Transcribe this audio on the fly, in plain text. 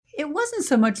it wasn't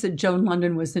so much that Joan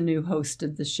Lunden was the new host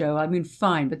of the show. I mean,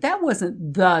 fine, but that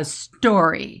wasn't the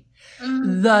story.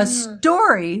 Mm-hmm. The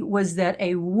story was that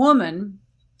a woman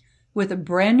with a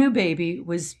brand new baby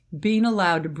was being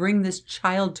allowed to bring this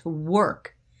child to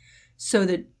work so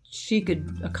that she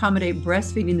could accommodate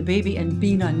breastfeeding the baby and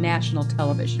being on national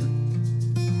television.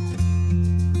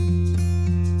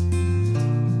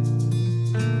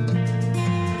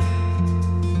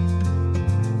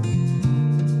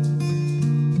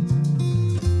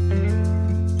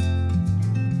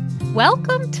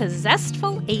 Welcome to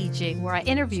Zestful Aging, where I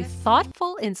interview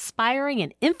thoughtful, inspiring,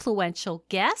 and influential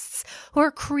guests who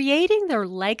are creating their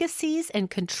legacies and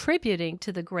contributing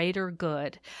to the greater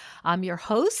good. I'm your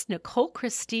host, Nicole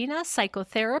Christina,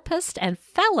 psychotherapist and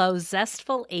fellow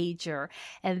Zestful Ager,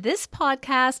 and this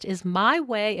podcast is my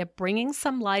way of bringing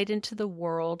some light into the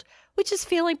world, which is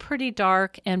feeling pretty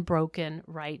dark and broken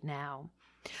right now.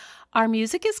 Our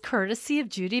music is courtesy of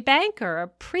Judy Banker, a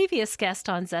previous guest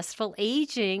on Zestful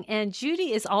Aging, and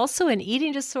Judy is also an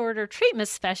eating disorder treatment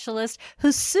specialist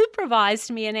who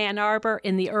supervised me in Ann Arbor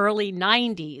in the early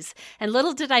 90s. And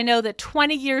little did I know that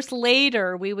 20 years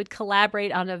later, we would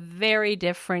collaborate on a very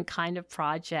different kind of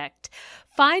project.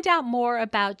 Find out more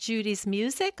about Judy's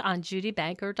music on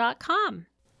judybanker.com.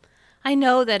 I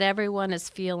know that everyone is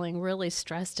feeling really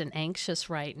stressed and anxious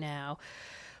right now.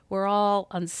 We're all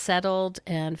unsettled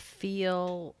and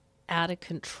feel out of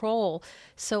control.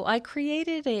 So I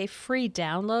created a free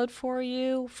download for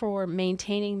you for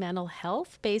maintaining mental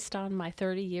health based on my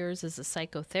 30 years as a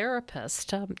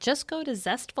psychotherapist. Just go to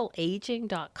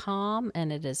zestfulaging.com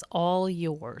and it is all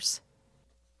yours.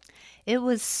 It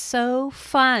was so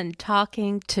fun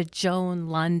talking to Joan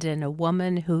Lunden, a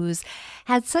woman who's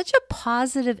had such a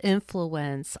positive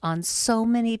influence on so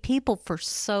many people for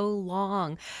so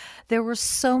long. There were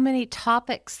so many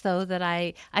topics, though, that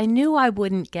I knew I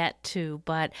wouldn't get to,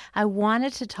 but I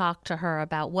wanted to talk to her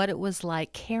about what it was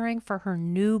like caring for her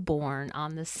newborn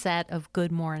on the set of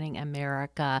Good Morning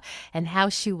America and how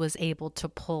she was able to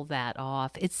pull that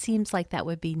off. It seems like that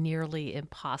would be nearly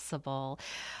impossible.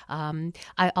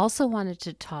 I also wanted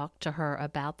to talk to her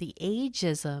about the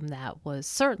ageism that was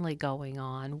certainly going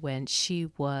on when she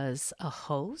was a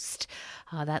host.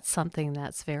 That's something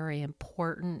that's very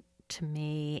important to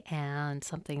me and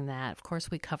something that, of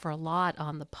course, we cover a lot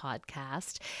on the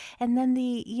podcast. And then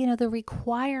the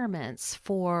requirements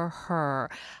for her,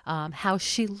 how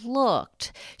she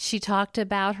looked. She talked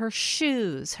about her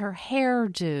shoes, her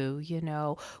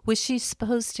hairdo, was she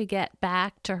supposed to get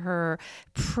back to her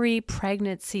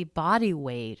pre-pregnancy body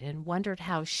weight, and wondered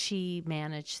how she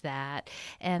managed that.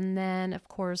 And then, of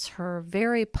course, her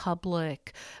very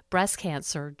public breast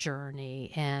cancer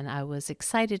journey. And I was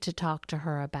excited to talk to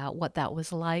her about what that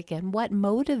was like and what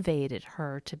motivated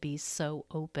her to be so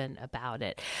open about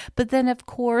it. But then, of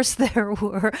course, there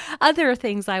were other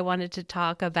things I wanted to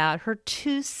talk about. Her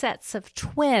 2 sets of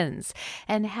twins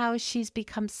and how she's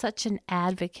become such an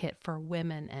advocate for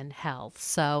women and health.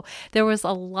 So there was a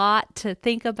lot to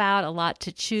think about, a lot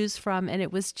to choose from, and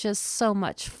it was just so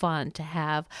much fun to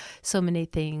have so many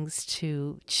things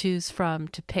to choose from,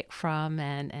 to pick from,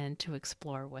 and to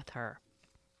explore with her.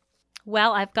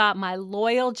 Well, I've got my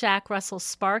loyal Jack Russell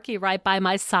Sparky right by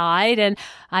my side, and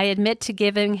I admit to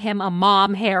giving him a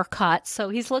mom haircut, so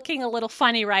he's looking a little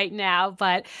funny right now,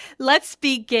 but let's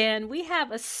begin. We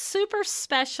have a super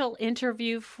special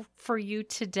interview for you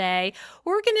today.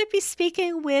 We're going to be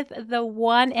speaking with the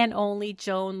one and only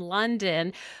Joan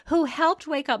Lunden, who helped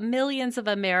wake up millions of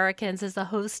Americans as the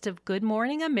host of Good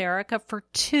Morning America for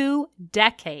 2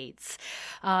 decades.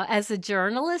 As a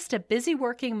journalist, a busy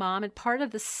working mom, and part of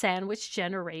the sandwich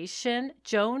generation,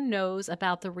 Joan knows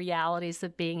about the realities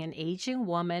of being an aging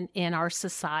woman in our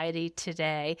society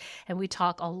today, and we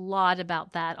talk a lot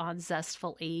about that on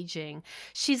Zestful Aging.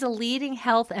 She's a leading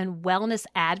health and wellness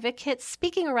advocate,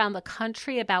 speaking around the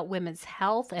country about women's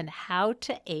health and how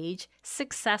to age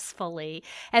successfully.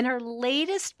 And her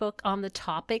latest book on the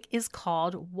topic is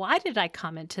called Why Did I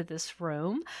Come Into This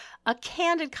Room? A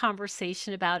Candid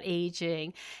Conversation About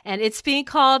Aging. And it's being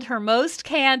called her most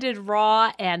candid,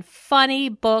 raw, and funny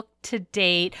book to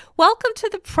date. Welcome to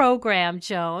the program,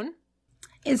 Joan.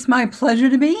 It's my pleasure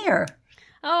to be here.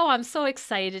 Oh, I'm so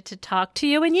excited to talk to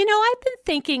you. And I've been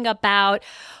thinking about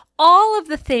all of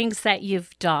the things that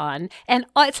you've done. And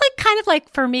it's kind of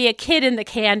like, for me, a kid in the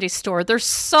candy store. There's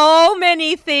so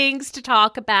many things to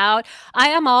talk about. I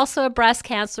am also a breast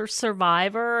cancer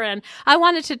survivor, and I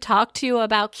wanted to talk to you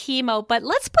about chemo, but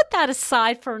let's put that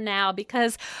aside for now,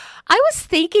 because I was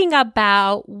thinking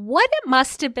about what it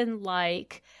must have been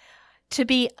like to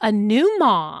be a new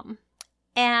mom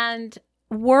and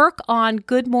work on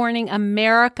Good Morning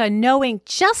America, knowing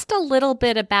just a little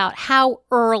bit about how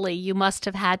early you must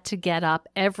have had to get up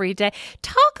every day.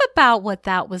 Talk about what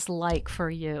that was like for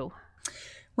you.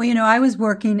 Well, I was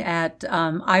working at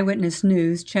Eyewitness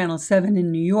News, Channel 7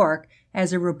 in New York,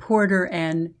 as a reporter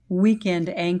and weekend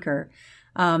anchor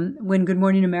when Good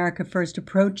Morning America first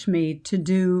approached me to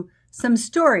do some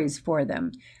stories for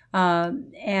them.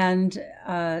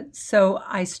 So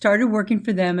I started working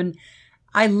for them, and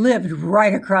I lived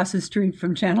right across the street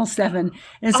from Channel 7. And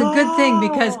it's a good thing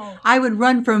because I would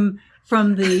run from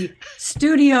the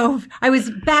studio. I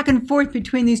was back and forth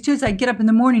between these two. So I'd get up in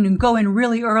the morning and go in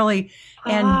really early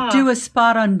and do a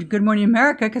spot on Good Morning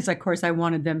America because, of course, I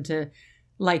wanted them to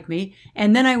like me.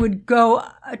 And then I would go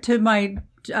to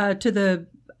the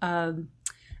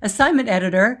assignment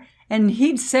editor, and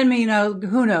he'd send me,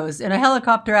 who knows, in a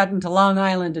helicopter out into Long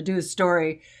Island to do a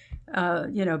story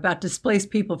about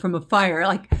displaced people from a fire.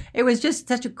 Like, it was just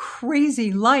such a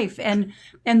crazy life. And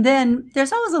then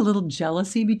there's always a little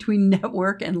jealousy between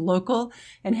network and local.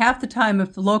 And half the time,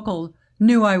 if the local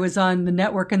knew I was on the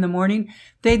network in the morning,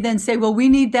 they'd then say, well, we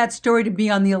need that story to be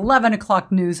on the 11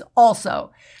 o'clock news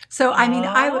also. So,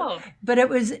 but it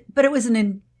was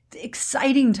an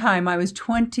exciting time. I was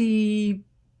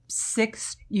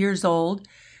 26 years old.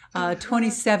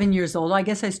 27 years old. I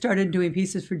guess I started doing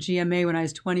pieces for GMA when I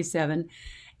was 27.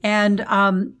 And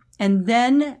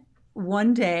then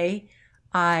one day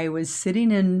I was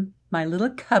sitting in my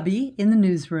little cubby in the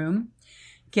newsroom,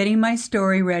 getting my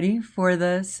story ready for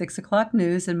the 6 o'clock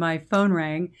news, and my phone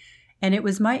rang, and it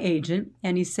was my agent.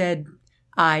 And he said,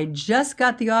 I just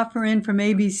got the offer in from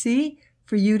ABC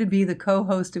for you to be the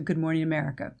co-host of Good Morning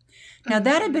America. Now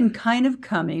that had been kind of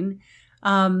coming,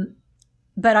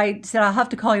 but I said, I'll have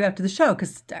to call you after the show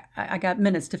because I got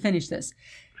minutes to finish this.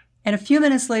 And a few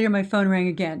minutes later, my phone rang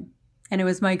again. And it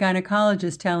was my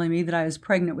gynecologist telling me that I was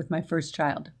pregnant with my first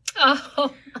child.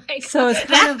 Oh, my God. So it's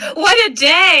what a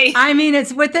day. I mean,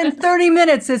 it's within 30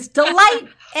 minutes. It's delight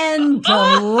and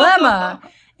dilemma.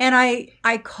 And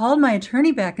I called my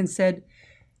attorney back and said,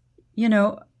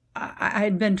 I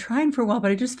had been trying for a while,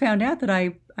 but I just found out that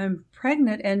I'm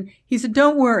pregnant. And he said,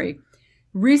 don't worry.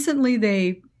 Recently,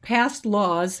 they passed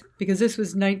laws, because this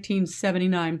was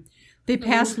 1979, they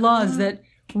passed laws that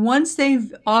once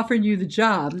they've offered you the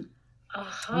job,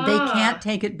 they can't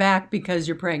take it back because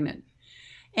you're pregnant.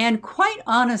 And quite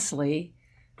honestly,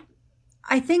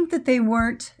 I think that they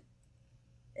weren't,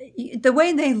 the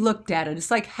way they looked at it, it's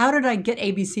like, how did I get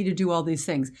ABC to do all these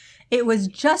things? It was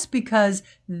just because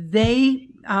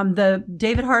David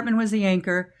Hartman was the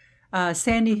anchor,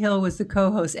 Sandy Hill was the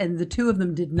co-host, and the two of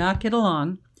them did not get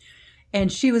along. And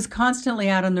she was constantly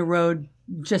out on the road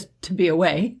just to be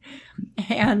away.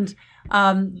 And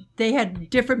they had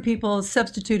different people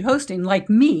substitute hosting, like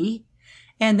me.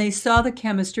 And they saw the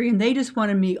chemistry, and they just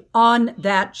wanted me on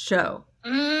that show.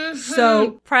 Mm-hmm.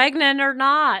 So, pregnant or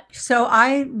not. So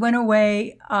I went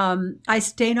away. I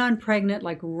stayed on pregnant,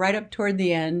 like right up toward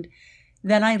the end.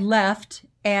 Then I left,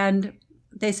 and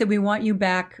they said, we want you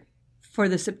back for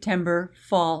the September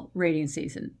fall rating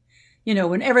season.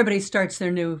 When everybody starts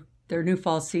their new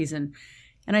fall season.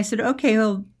 And I said, okay,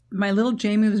 well, my little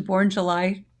Jamie was born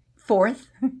July 4th,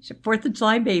 4th of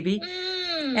July baby.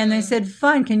 And they said,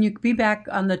 fine, can you be back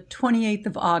on the 28th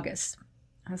of August?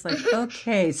 I was like,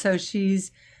 okay. So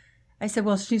I said,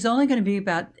 well, she's only going to be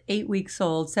about 8 weeks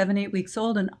old, 8 weeks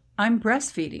old, and I'm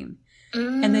breastfeeding.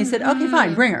 And they said, okay,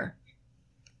 fine, bring her.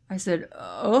 I said,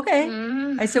 okay.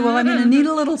 I said, well, I'm going to need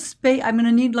a little space. I'm going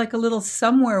to need like a little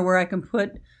somewhere where I can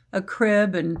put a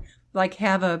crib and like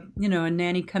have a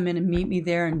nanny come in and meet me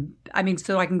there. And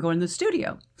so I can go in the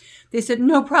studio. They said,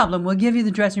 no problem. We'll give you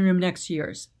the dressing room next to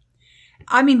yours.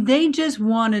 They just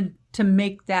wanted to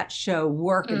make that show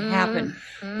work and happen.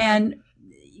 And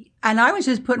I was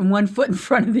just putting one foot in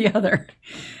front of the other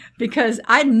because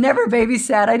I'd never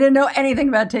babysat. I didn't know anything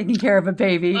about taking care of a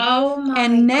baby. Oh my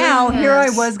And now goodness. Here I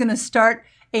was going to start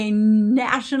a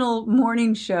national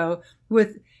morning show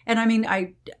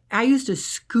I used to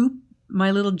scoop my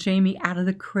little Jamie out of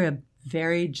the crib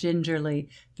very gingerly,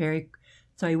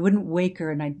 so I wouldn't wake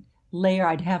her, and I'd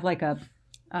have like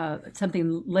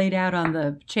something laid out on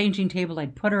the changing table.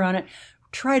 I'd put her on it,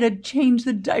 try to change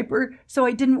the diaper so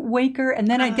I didn't wake her, and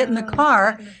then I'd get in the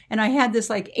car, and I had this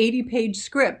like 80-page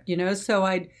script, so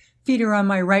I'd feed her on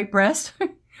my right breast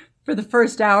for the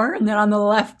first hour, and then on the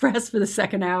left breast for the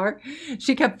second hour.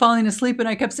 She kept falling asleep, and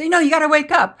I kept saying, no, you got to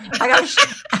wake up. I got a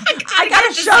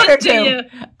show to do.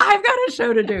 I've got a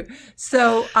show to do.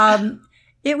 So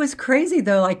it was crazy,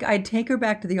 though. Like, I'd take her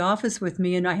back to the office with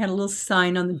me, and I had a little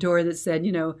sign on the door that said,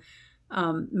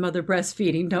 mother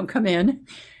breastfeeding, don't come in.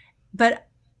 But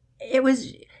it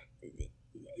was,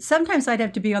 sometimes I'd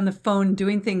have to be on the phone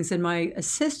doing things, and my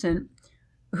assistant,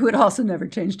 who had also never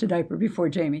changed a diaper before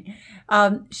Jamie,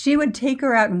 she would take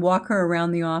her out and walk her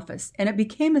around the office. And it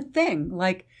became a thing.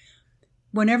 Like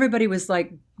when everybody was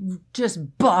like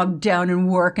just bogged down in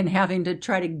work and having to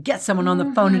try to get someone on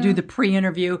the phone to do the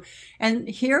pre-interview. And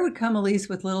here would come Elise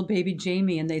with little baby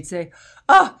Jamie, and they'd say,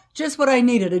 "Oh, just what I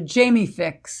needed, a Jamie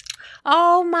fix."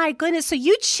 Oh my goodness. So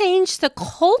you changed the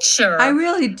culture. I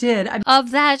really did.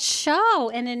 Of that show.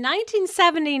 And in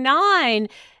 1979,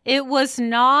 it was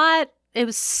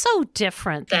so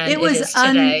different than it was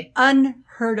today.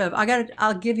 Unheard of.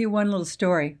 I'll give you one little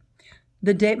story.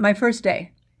 My first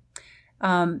day,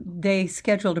 they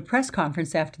scheduled a press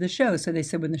conference after the show. So they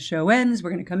said, when the show ends,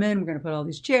 we're going to come in, we're going to put all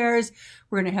these chairs,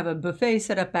 we're going to have a buffet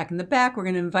set up back in the back, we're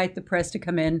going to invite the press to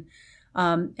come in.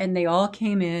 And they all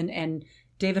came in, and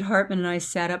David Hartman and I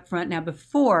sat up front. Now,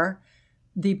 before,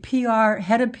 the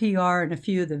head of PR and a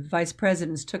few of the vice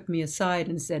presidents took me aside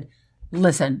and said,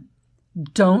 "Listen,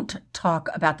 don't talk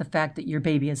about the fact that your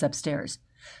baby is upstairs.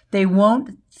 They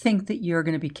won't think that you're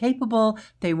going to be capable.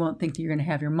 They won't think that you're going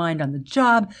to have your mind on the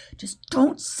job. Just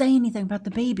don't say anything about the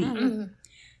baby." Mm-hmm.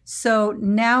 So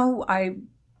now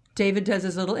David does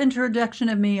his little introduction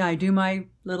of me. I do my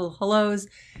little hellos,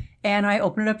 and I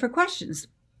open it up for questions.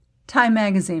 Time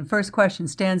Magazine, first question,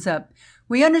 stands up.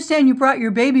 "We understand you brought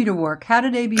your baby to work. How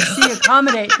did ABC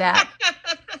accommodate that?"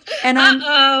 And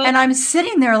I'm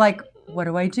sitting there like, what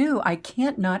do I do? I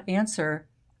can't not answer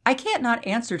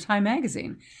Time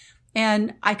Magazine.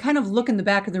 And I kind of look in the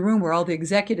back of the room where all the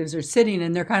executives are sitting,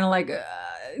 and they're kind of like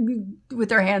with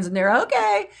their hands in there.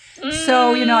 Okay.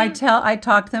 So, I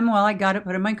talked to them. Well, I got it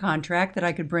put in my contract that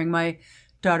I could bring my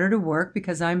daughter to work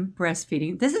because I'm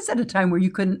breastfeeding. This is at a time where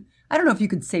I don't know if you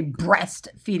could say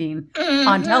breastfeeding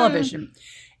on television.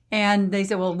 And they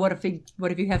said, "Well, what if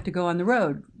you have to go on the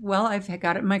road?" Well, I've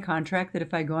got it in my contract that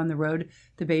if I go on the road,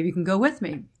 the baby can go with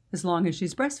me as long as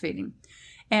she's breastfeeding.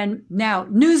 And now,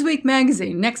 Newsweek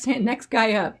magazine, next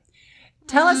guy up.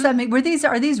 Tell us,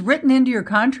 are these written into your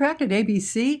contract at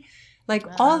ABC? Like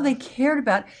all they cared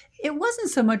about, it wasn't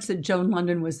so much that Joan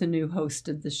Lunden was the new host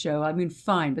of the show. I mean,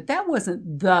 fine, but that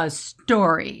wasn't the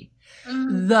story.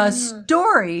 Mm-hmm. The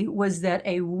story was that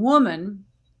a woman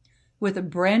with a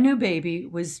brand new baby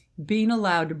was being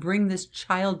allowed to bring this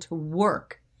child to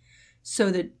work so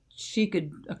that she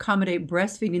could accommodate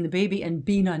breastfeeding the baby and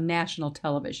being on national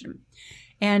television.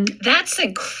 And that's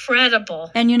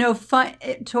incredible. And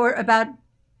about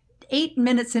 8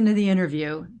 minutes into the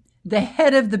interview, the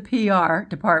head of the PR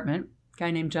department, a guy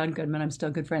named John Goodman, I'm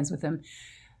still good friends with him,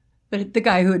 but the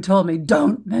guy who had told me,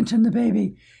 "Don't mention the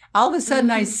baby," all of a sudden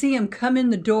I see him come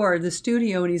in the door of the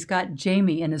studio, and he's got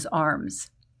Jamie in his arms.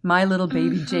 My little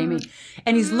baby Jamie.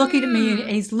 And he's looking at me,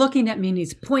 and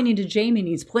he's pointing to Jamie, and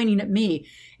he's pointing at me.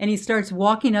 And he starts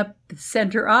walking up the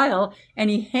center aisle,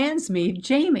 and he hands me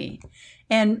Jamie.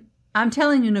 And I'm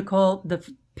telling you, Nicole, the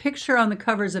picture on the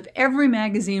covers of every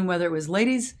magazine, whether it was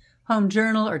Ladies' Home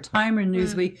Journal or Time or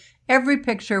Newsweek, every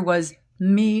picture was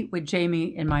me with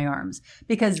Jamie in my arms.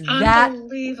 Because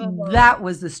that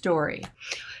was the story.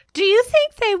 Do you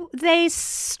think they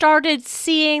started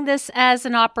seeing this as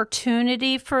an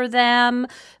opportunity for them,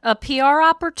 a PR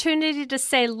opportunity to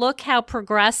say, "Look how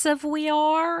progressive we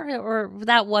are," or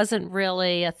that wasn't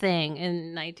really a thing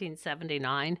in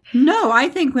 1979? No, I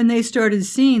think when they started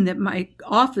seeing that my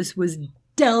office was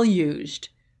deluged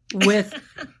with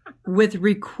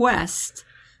requests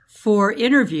for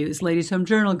interviews, Ladies' Home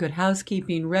Journal, Good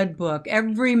Housekeeping, Red Book,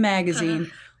 every magazine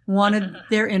wanted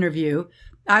their interview.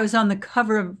 I was on the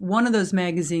cover of one of those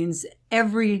magazines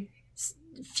every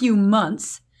few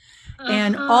months,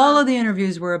 and all of the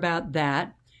interviews were about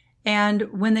that.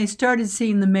 And when they started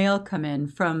seeing the mail come in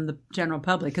from the general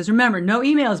public, because remember, no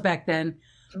emails back then.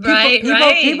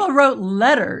 People wrote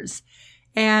letters,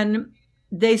 and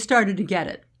they started to get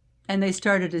it. And they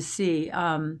started to see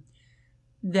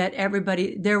that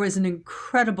there was an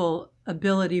incredible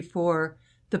ability for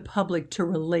the public to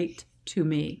relate to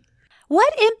me.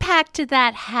 What impact did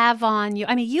that have on you?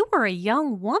 I mean, you were a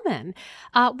young woman.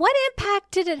 What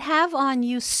impact did it have on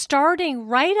you starting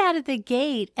right out of the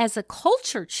gate as a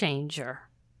culture changer?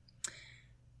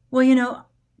 Well,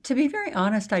 to be very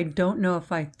honest, I don't know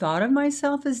if I thought of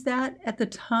myself as that at the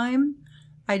time.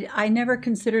 I never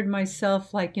considered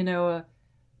myself like,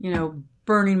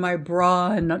 burning my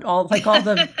bra and all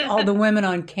the women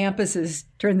on campuses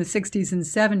during the 60s and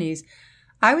 70s.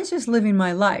 I was just living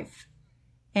my life.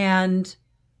 And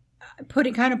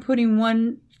putting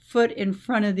one foot in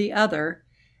front of the other,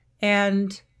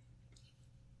 and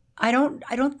I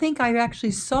don't think I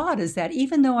actually saw it as that.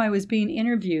 Even though I was being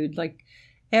interviewed like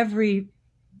every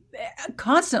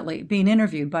constantly being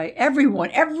interviewed by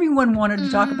everyone. Everyone wanted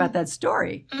to talk about that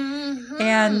story.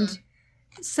 And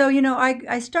so,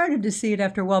 I started to see it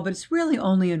after a while, but it's really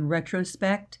only in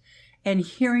retrospect and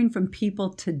hearing from people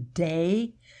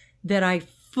today that I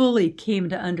fully came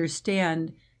to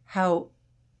understand how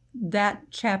that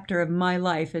chapter of my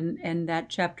life and that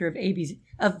chapter of AB's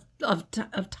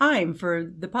of time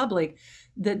for the public,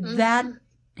 that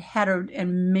had an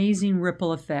amazing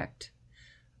ripple effect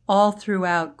all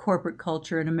throughout corporate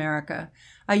culture in America.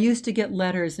 I used to get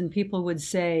letters and people would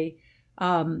say,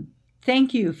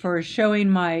 thank you for showing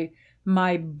my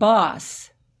boss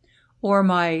or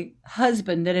my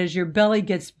husband that as your belly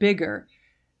gets bigger,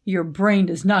 your brain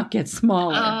does not get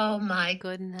smaller. Oh, my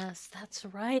goodness. That's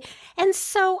right. And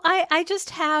so I just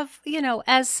have,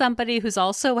 as somebody who's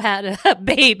also had a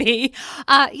baby,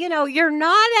 you're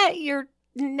not at your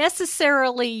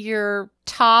necessarily your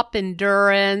top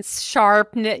endurance,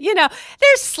 sharpness,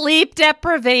 there's sleep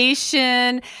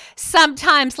deprivation.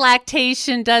 Sometimes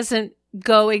lactation doesn't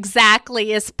go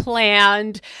exactly as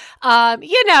planned.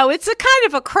 It's a kind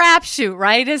of a crapshoot,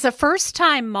 right? As a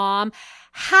first-time mom,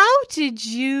 how did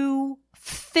you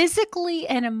physically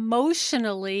and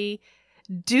emotionally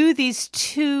do these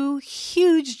two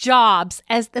huge jobs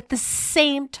at the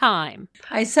same time?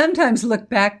 I sometimes look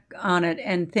back on it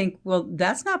and think, well,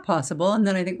 that's not possible. And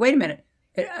then I think, wait a minute.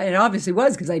 It obviously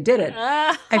was because I did it.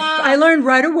 I learned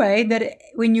right away that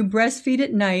when you breastfeed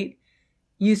at night,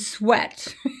 you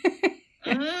sweat,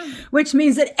 which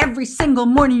means that every single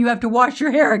morning you have to wash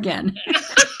your hair again.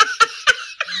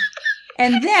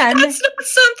 And then that's not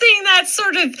something that's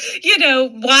sort of,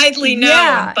 widely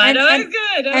known, but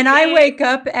good. Okay. And I wake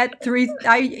up at 3.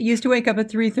 I used to wake up at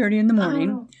 3:30 in the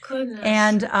morning. Oh, goodness.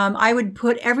 And I would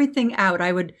put everything out.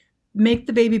 I would make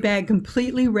the baby bag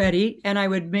completely ready, and I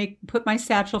would put my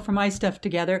satchel for my stuff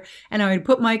together, and I would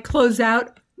put my clothes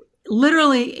out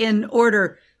literally in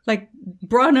order, like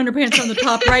bra and underpants on the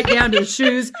top, right down to the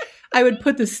shoes. I would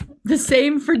put the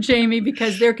same for Jamie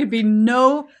because there could be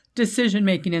no decision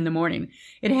making in the morning.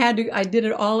 I did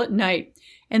it all at night.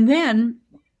 And then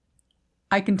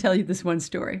I can tell you this one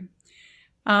story.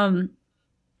 I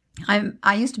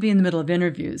used to be in the middle of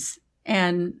interviews,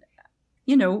 and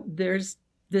there's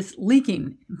this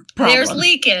leaking problem. There's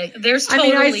leaking. There's total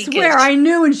leakage. I swear I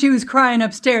knew when she was crying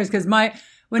upstairs because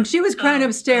when she was crying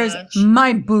upstairs,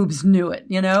 my boobs knew it,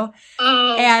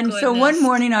 Oh, and goodness. So one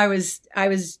morning I was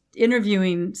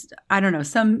interviewing, I don't know,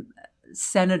 some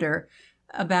senator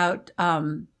about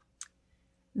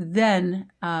then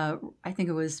I think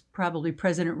it was probably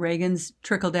President Reagan's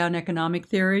trickle-down economic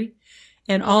theory.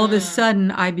 And all of a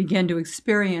sudden I began to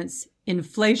experience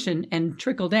inflation and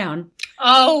trickle-down.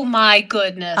 Oh, my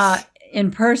goodness.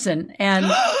 In person. And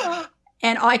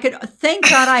I could, thank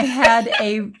God I had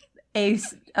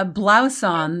a blouse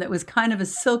on that was kind of a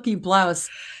silky blouse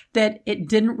that it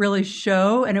didn't really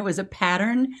show, and it was a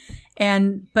pattern.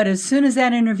 But as soon as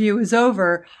that interview was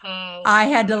over, I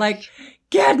had to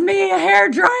get me a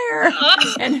hairdryer,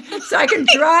 and so I could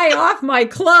dry off my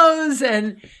clothes.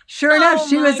 And sure enough,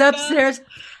 she was upstairs. God.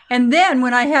 And then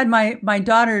when I had my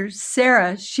daughter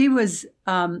Sarah, she was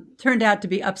turned out to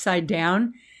be upside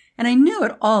down, and I knew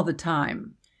it all the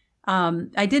time.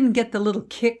 I didn't get the little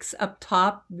kicks up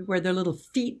top where their little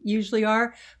feet usually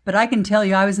are, but I can tell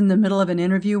you I was in the middle of an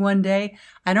interview one day.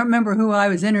 I don't remember who I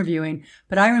was interviewing,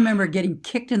 but I remember getting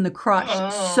kicked in the crotch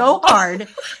so hard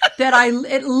that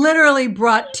it literally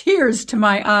brought tears to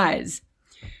my eyes.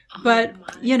 But,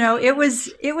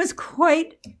 it was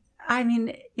quite, I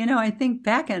think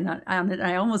back on it,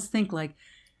 I almost think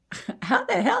how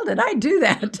the hell did I do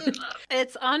that?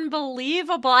 It's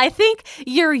unbelievable. I think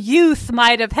your youth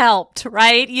might have helped,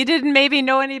 right? You didn't maybe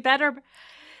know any better.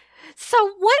 So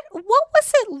what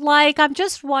was it like? I'm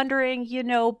just wondering,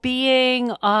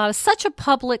 being such a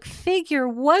public figure,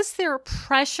 was there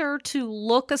pressure to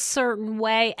look a certain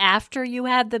way after you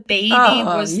had the baby?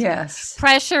 Was yes.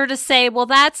 Pressure to say, well,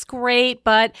 that's great,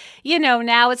 but,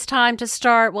 now it's time to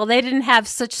start. Well, they didn't have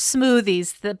such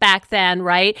smoothies back then,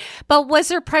 right? But was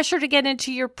there pressure to get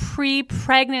into your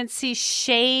pre-pregnancy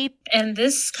shape? And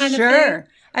this kind of thing? Sure.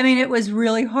 It was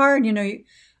really hard,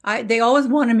 they always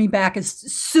wanted me back as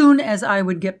soon as I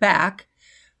would get back.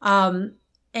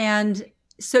 And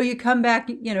so you come back,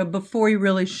 before you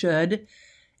really should.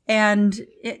 And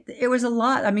it was a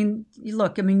lot.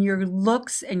 Your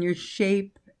looks and your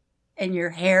shape and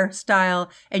your hairstyle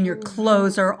and your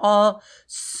clothes are all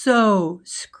so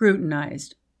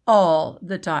scrutinized all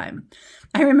the time.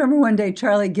 I remember one day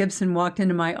Charlie Gibson walked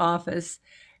into my office,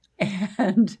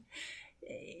 and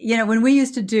when we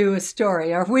used to do a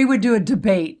story, or if we would do a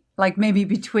debate, like maybe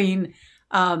between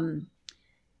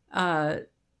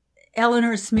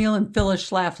Eleanor Smeal and Phyllis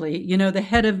Schlafly, the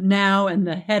head of Now and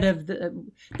the head of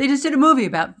they just did a movie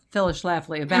about Phyllis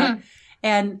Schlafly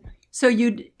and so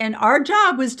and our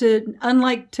job was to,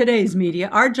 unlike today's media,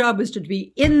 our job was to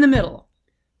be in the middle.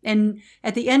 And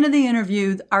at the end of the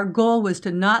interview, our goal was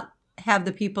to not have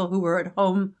the people who were at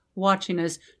home watching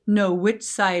us know which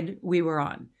side we were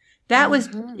on. That was,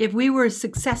 if we were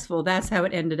successful, that's how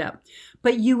it ended up.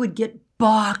 But you would get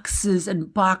boxes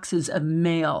and boxes of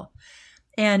mail.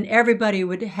 And everybody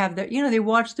would have their, they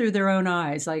watched through their own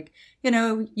eyes. Like,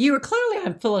 you were clearly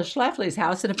on Phyllis Schlafly's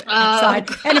house side.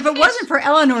 And if it wasn't for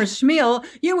Eleanor Smeal,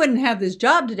 you wouldn't have this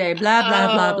job today, blah,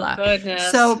 blah, blah, blah.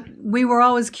 Goodness. So we were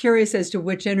always curious as to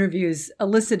which interviews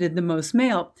elicited the most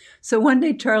mail. So one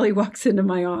day Charlie walks into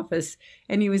my office,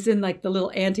 and he was in like the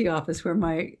little ante office where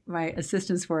my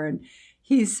assistants were. And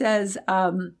he says,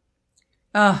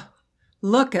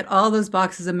 look at all those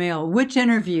boxes of mail. Which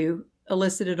interview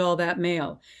elicited all that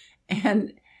mail?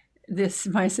 And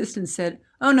my assistant said,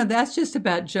 oh no, that's just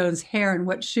about Joan's hair and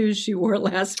what shoes she wore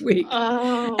last week.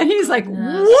 And he's like,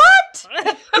 what?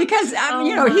 Because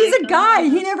he's a guy,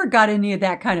 he never got any of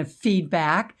that kind of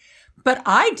feedback, but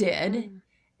I did.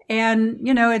 And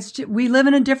we live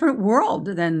in a different world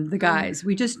than the guys.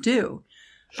 We just do.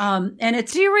 And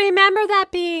it's. Do you remember that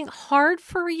being hard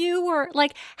for you, or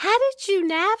like, how did you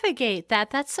navigate that?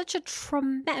 That's such a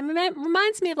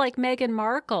reminds me of like Meghan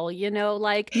Markle,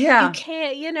 like, yeah. You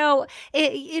can't,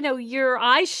 your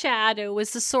eyeshadow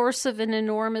was the source of an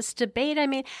enormous debate. I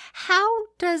mean, how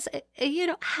do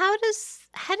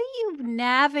you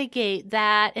navigate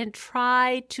that and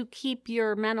try to keep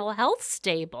your mental health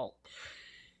stable?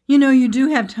 You do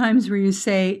have times where you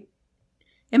say,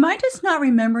 am I just not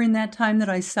remembering that time that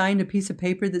I signed a piece of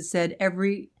paper that said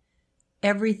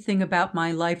everything about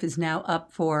my life is now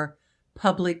up for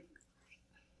public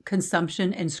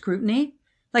consumption and scrutiny?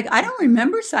 Like, I don't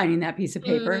remember signing that piece of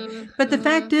paper. But the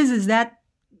fact is that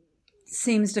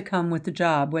seems to come with the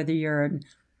job, whether you're an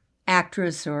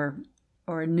actress or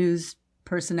a news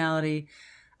personality.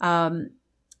 And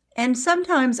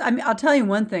sometimes, I'll tell you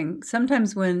one thing.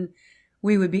 Sometimes when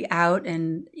we would be out,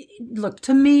 and look,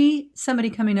 to me,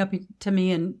 somebody coming up to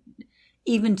me, and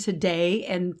even today,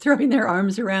 and throwing their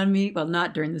arms around me, well,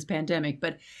 not during this pandemic,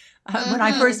 but when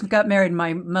I first got married,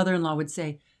 my mother-in-law would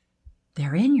say,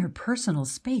 they're in your personal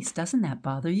space. Doesn't that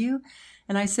bother you?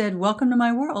 And I said, welcome to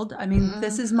my world. I mean,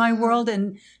 this is my world.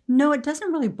 And no, it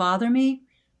doesn't really bother me,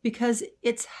 because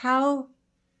it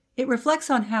reflects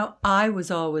on how I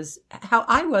was on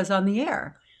the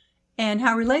air, and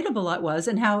how relatable it was,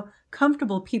 and how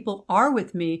comfortable people are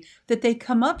with me, that they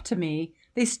come up to me,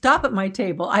 they stop at my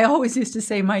table. I always used to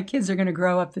say my kids are going to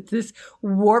grow up with this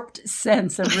warped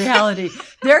sense of reality.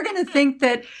 They're going to think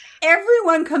that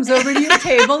everyone comes over to your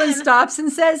table and stops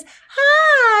and says,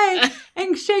 hi,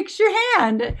 and shakes your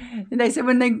hand. And they said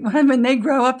when they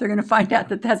grow up, they're going to find out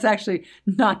that that's actually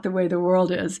not the way the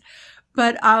world is.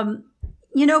 But, for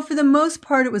the most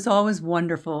part, it was always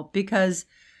wonderful, because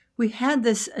we had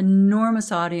this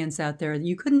enormous audience out there.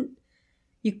 You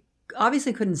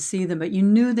obviously couldn't see them, but you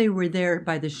knew they were there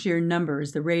by the sheer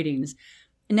numbers, the ratings.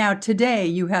 Now today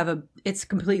it's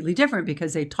completely different,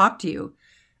 because they talk to you.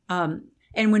 And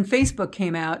when Facebook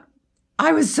came out,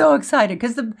 I was so excited,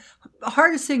 because the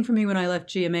hardest thing for me when I left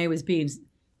GMA was being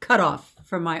cut off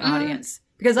from my audience,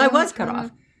 because I was cut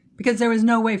off, because there was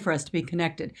no way for us to be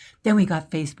connected. Then we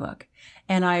got Facebook.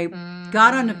 And I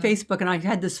got onto Facebook, and I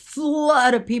had this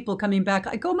flood of people coming back.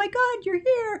 I go, oh my God, you're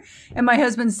here. And my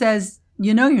husband says,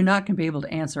 you're not going to be able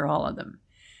to answer all of them.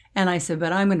 And I said,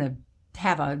 but I'm going to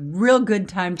have a real good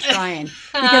time trying,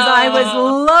 because I was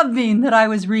loving that I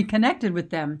was reconnected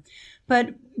with them.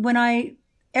 But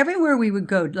everywhere we would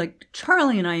go, like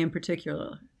Charlie and I in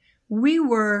particular, we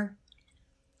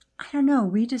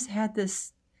just had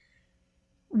this,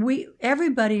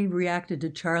 everybody reacted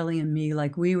to Charlie and me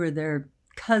like we were their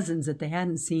cousins that they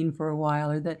hadn't seen for a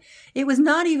while, or that it was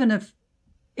not even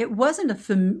it wasn't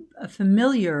a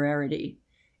familiarity.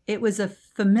 It was a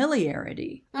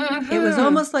familiarity. It was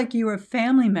almost like you were a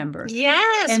family member.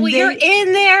 Yes, and you're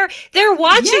in there. They're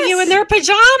watching you in their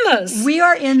pajamas. We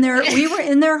were in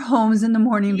their homes in the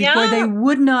morning before they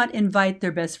would not invite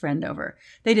their best friend over.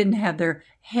 They didn't have their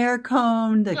hair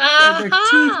combed, their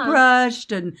teeth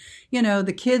brushed, and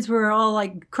the kids were all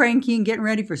like cranky and getting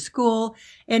ready for school.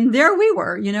 And there we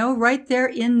were, right there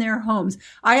in their homes.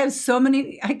 I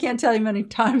can't tell you how many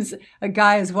times a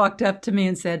guy has walked up to me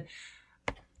and said,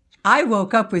 I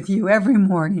woke up with you every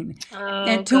morning.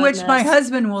 And to which my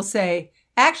husband will say,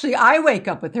 actually, I wake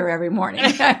up with her every morning.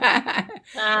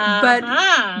 But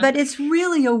it's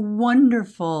really a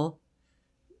wonderful,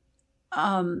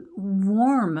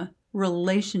 warm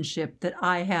relationship that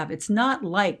I have. It's not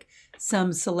like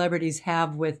some celebrities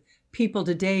have with people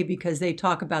today because they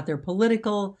talk about their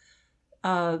political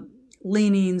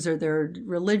leanings or their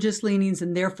religious leanings,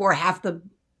 and therefore half the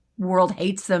world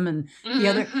hates them, and the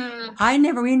other.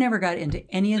 We never got into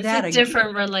any of that. It's a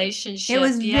different relationship. It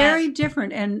was very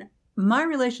different, and my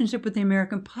relationship with the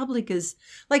American public is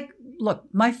like, look,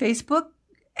 my Facebook,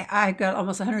 I got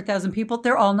almost 100,000 people.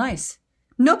 They're all nice.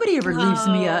 Nobody ever leaves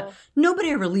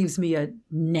me a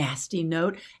nasty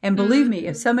note. And believe me,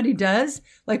 if somebody does,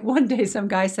 like one day some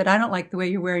guy said, I don't like the way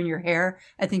you're wearing your hair.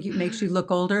 I think it makes you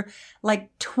look older. Like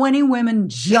 20 women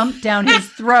jumped down his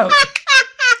throat.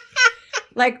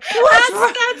 Like,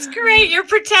 that's great. Your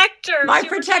protector. My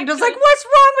protector's like, what's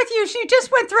wrong with you? She just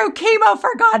went through chemo, for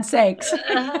God's sakes.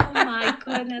 Oh, my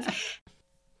goodness.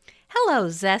 Hello,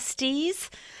 Zesties.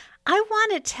 I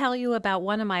want to tell you about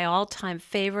one of my all-time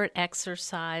favorite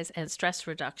exercise and stress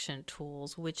reduction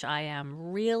tools, which I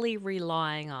am really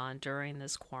relying on during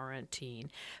this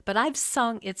quarantine. But I've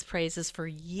sung its praises for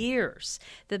years.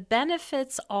 The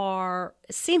benefits are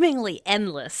seemingly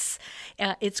endless.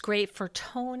 It's great for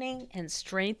toning and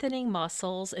strengthening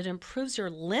muscles. It improves your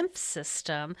lymph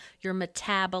system, your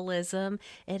metabolism.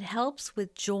 It helps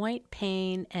with joint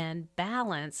pain and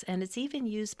balance. And it's even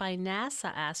used by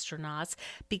NASA astronauts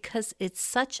because it's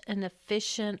such an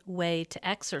efficient way to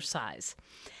exercise.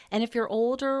 And if you're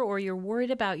older or you're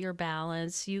worried about your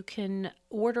balance, you can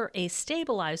order a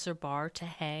stabilizer bar to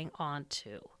hang on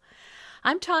to.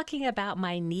 I'm talking about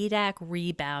my Needak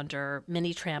Rebounder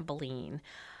mini trampoline.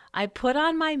 I put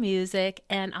on my music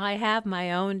and I have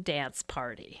my own dance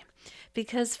party.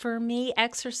 Because for me,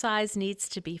 exercise needs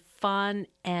to be fun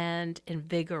and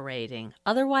invigorating.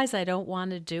 Otherwise, I don't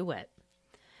want to do it.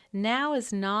 Now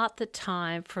is not the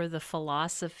time for the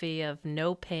philosophy of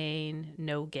no pain,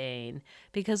 no gain,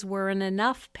 because we're in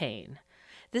enough pain.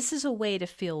 This is a way to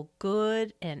feel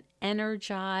good and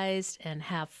energized and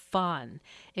have fun.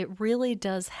 It really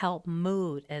does help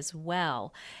mood as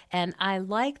well. And I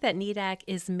like that Needak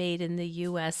is made in the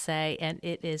USA and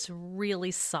it is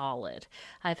really solid.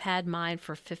 I've had mine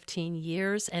for 15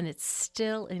 years and it's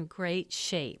still in great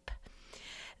shape.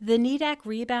 The Needak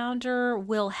Rebounder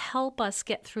will help us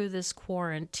get through this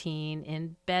quarantine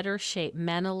in better shape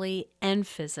mentally and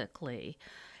physically.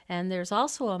 And there's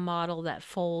also a model that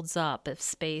folds up if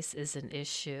space is an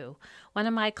issue. One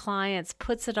of my clients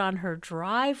puts it on her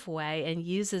driveway and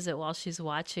uses it while she's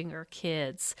watching her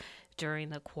kids during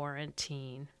the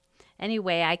quarantine.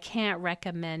 Anyway, I can't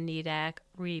recommend Needak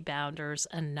Rebounders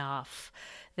enough.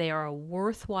 They are a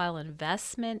worthwhile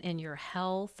investment in your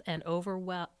health and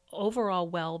overall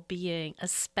well-being,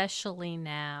 especially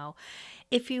now.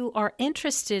 If you are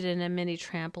interested in a mini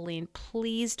trampoline,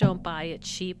 please don't buy a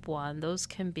cheap one. Those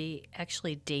can be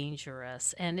actually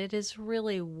dangerous, and it is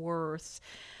really worth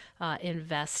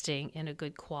investing in a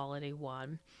good quality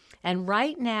one. And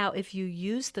right now, if you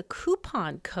use the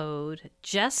coupon code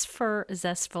just for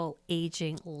Zestful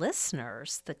Aging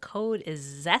listeners, the code is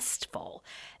Zestful.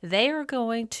 They are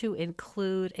going to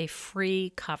include a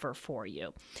free cover for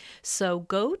you. So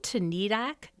go to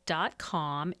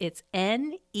Needak.com. It's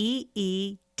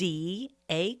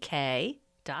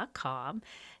NEEDAK.com.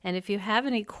 And if you have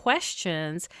any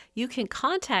questions, you can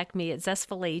contact me at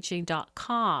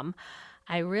zestfulaging.com.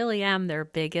 I really am their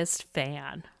biggest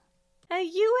fan.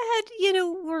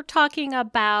 We're talking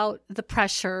about the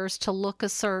pressures to look a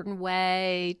certain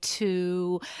way,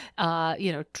 to,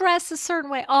 dress a certain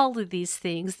way, all of these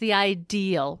things, the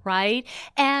ideal, right?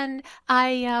 And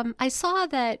I saw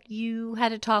that you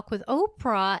had a talk with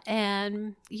Oprah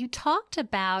and you talked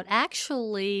about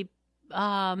actually,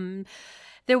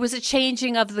 there was a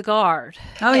changing of the guard.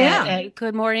 Oh, yeah. At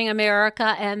Good Morning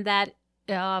America, and that,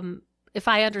 if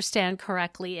I understand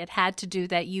correctly, it had to do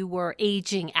that you were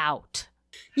aging out.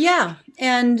 Yeah.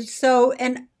 And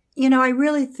I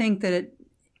really think that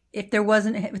if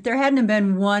there hadn't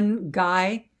been one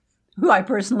guy who I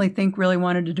personally think really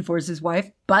wanted to divorce his wife,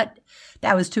 but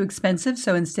that was too expensive.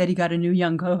 So instead he got a new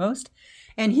young co-host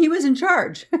and he was in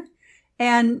charge.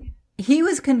 And he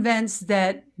was convinced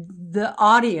that the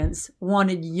audience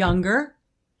wanted younger,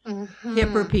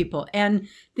 hipper people. And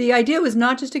the idea was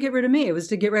not just to get rid of me. It was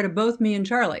to get rid of both me and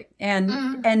Charlie.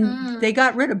 And they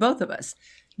got rid of both of us.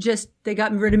 They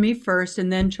got rid of me first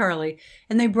and then Charlie.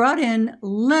 And they brought in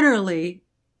literally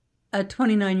a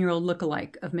 29-year-old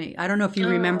lookalike of me. I don't know if you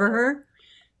remember her.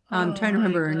 I'm trying to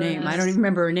remember her name. I don't even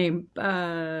remember her name. I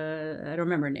don't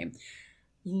remember her name.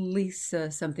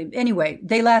 Lisa something. Anyway,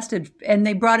 they lasted, and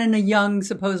they brought in a young,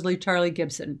 supposedly Charlie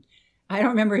Gibson. I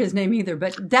don't remember his name either,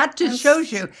 but that just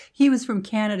shows you. He was from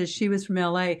Canada. She was from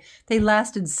LA. They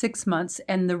lasted 6 months,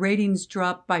 and the ratings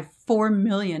dropped by 4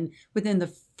 million within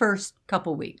the first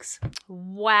couple weeks.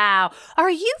 Wow.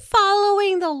 Are you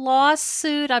following the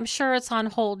lawsuit? I'm sure it's on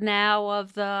hold now,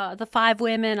 of the 5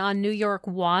 women on New York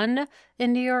 1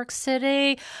 in New York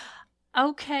City.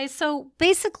 Okay, so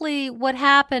basically what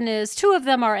happened is 2 of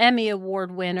them are Emmy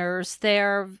Award winners.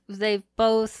 They've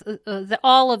both,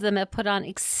 all of them have put on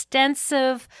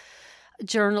extensive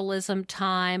journalism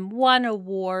time, won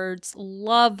awards,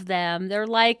 love them. They're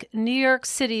like New York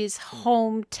City's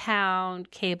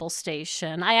hometown cable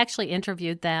station. I actually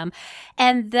interviewed them,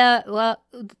 and the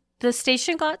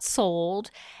station got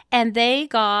sold, and they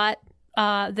got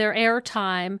their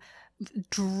airtime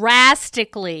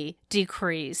drastically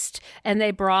decreased, and they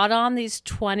brought on these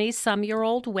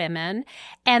 20-some-year-old women,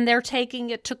 and they're taking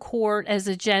it to court as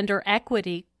a gender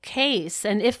equity case,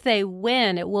 and if they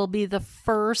win, it will be the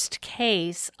first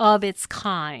case of its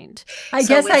kind. I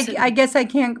guess I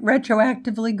can't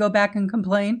retroactively go back and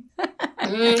complain.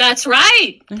 That's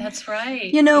right. That's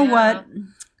right. You know what?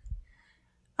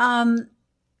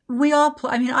 We all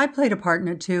I played a part in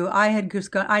it too.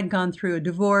 I'd gone through a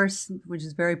divorce, which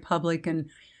is very public, and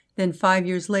then 5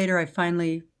 years later, I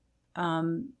finally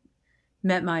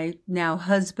met my now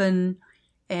husband,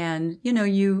 and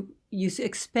you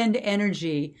expend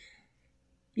energy,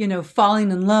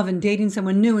 falling in love and dating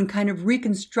someone new and kind of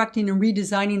reconstructing and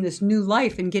redesigning this new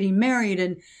life and getting married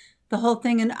and the whole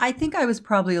thing. And I think I was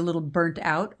probably a little burnt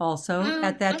out also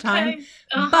at that time.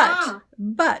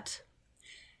 But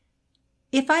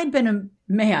if I'd been a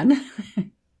man,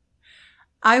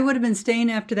 I would have been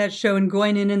staying after that show and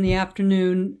going in the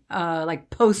afternoon, like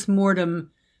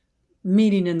post-mortem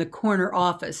meeting in the corner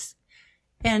office.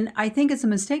 And I think it's a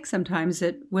mistake sometimes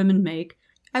that women make.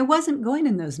 I wasn't going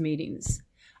in those meetings.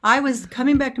 I was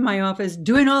coming back to my office,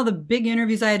 doing all the big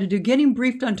interviews I had to do, getting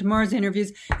briefed on tomorrow's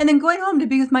interviews, and then going home to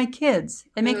be with my kids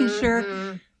and making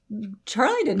sure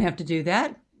Charlie didn't have to do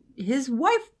that. His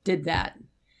wife did that.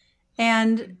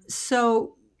 And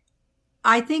so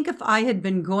I think if I had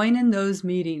been going in those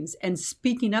meetings and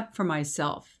speaking up for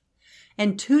myself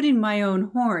and tooting my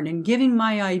own horn and giving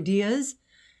my ideas,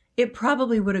 it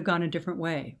probably would have gone a different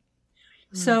way.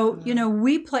 So,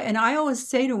 we play, and I always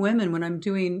say to women when I'm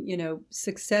doing,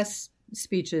 success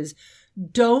speeches,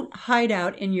 don't hide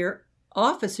out in your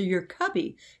office or your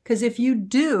cubby, because if you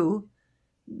do,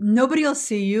 nobody will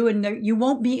see you, and you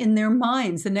won't be in their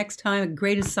minds the next time a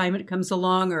great assignment comes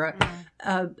along or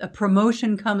a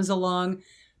promotion comes along.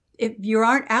 If you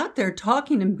aren't out there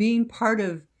talking and being part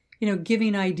of,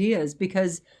 giving ideas,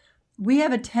 because we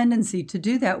have a tendency to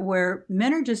do that where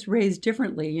men are just raised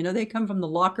differently. They come from the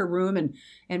locker room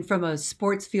and from a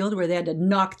sports field where they had to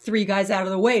knock 3 guys out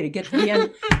of the way to get to the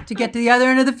end, to get to the other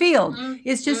end of the field.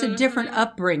 It's just a different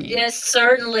upbringing. It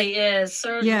certainly is.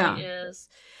 Certainly is.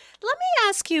 Let me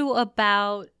ask you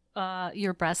about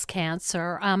your breast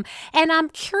cancer. And I'm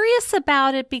curious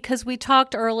about it because we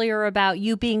talked earlier about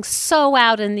you being so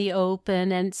out in the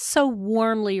open and so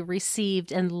warmly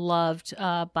received and loved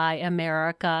by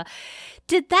America.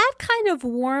 Did that kind of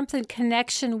warmth and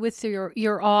connection with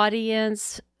your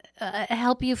audience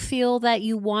help you feel that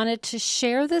you wanted to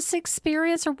share this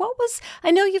experience? Or I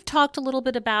know you've talked a little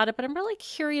bit about it, but I'm really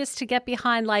curious to get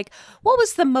behind, what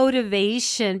was the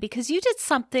motivation? Because you did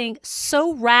something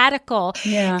so radical.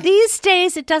 Yeah. These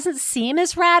days, it doesn't seem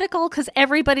as radical because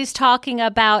everybody's talking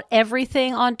about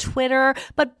everything on Twitter.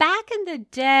 But back in the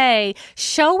day,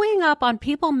 showing up on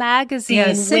People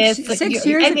magazine six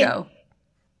years ago.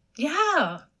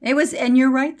 Yeah. It was, and you're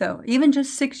right, though. Even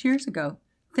just 6 years ago,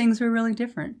 things were really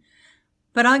different.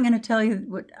 But I'm going to tell you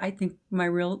what I think my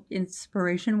real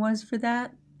inspiration was for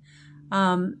that.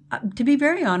 To be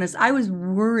very honest, I was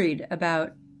worried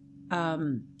about,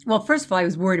 first of all, I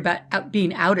was worried about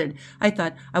being outed. I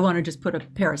thought I want to just put a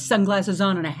pair of sunglasses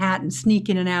on and a hat and sneak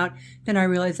in and out. Then I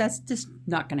realized that's just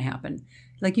not going to happen.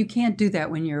 You can't do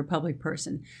that when you're a public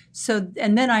person. So,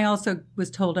 and then I also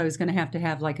was told I was going to have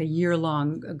a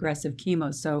year-long aggressive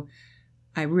chemo. So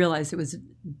I realized it was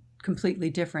completely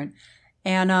different.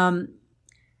 And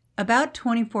about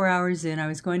 24 hours in, I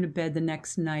was going to bed the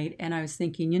next night, and I was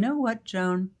thinking, you know what,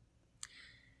 Joan?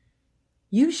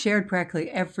 You shared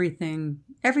practically everything,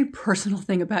 every personal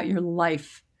thing about your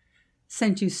life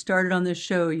since you started on this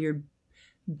show, your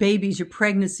babies, your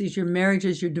pregnancies, your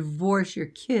marriages, your divorce, your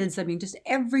kids. I mean, just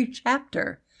every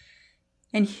chapter.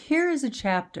 And here is a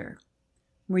chapter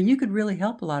where you could really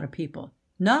help a lot of people.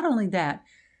 Not only that,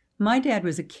 my dad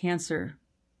was a cancer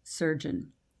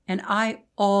surgeon, and I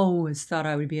always thought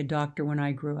I would be a doctor when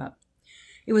I grew up.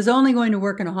 It was only going to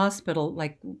work in a hospital,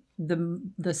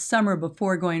 the summer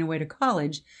before going away to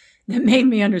college that made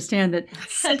me understand that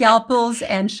scalpels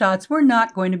and shots were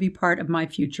not going to be part of my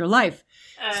future life.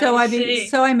 So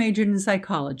I majored in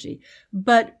psychology.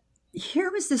 But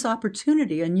here was this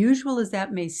opportunity, unusual as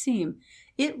that may seem.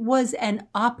 It was an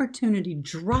opportunity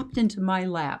dropped into my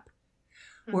lap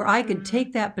where I could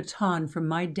take that baton from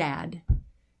my dad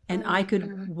and I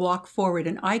could walk forward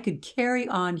and I could carry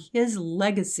on his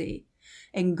legacy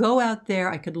and go out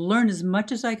there. I could learn as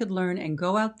much as I could learn and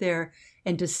go out there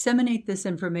and disseminate this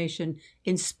information,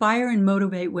 inspire and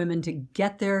motivate women to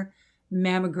get their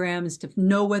mammograms, to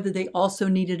know whether they also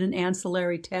needed an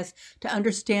ancillary test, to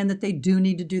understand that they do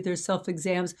need to do their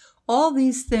self-exams, all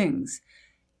these things.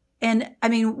 And I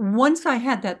mean, once I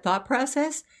had that thought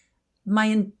process, my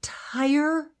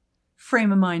entire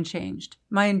frame of mind changed.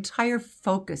 My entire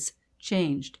focus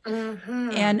changed.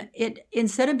 And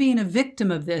instead of being a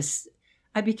victim of this,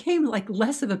 I became like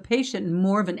less of a patient and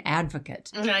more of an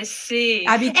advocate. I see.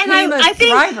 I became a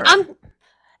thriver.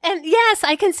 And yes,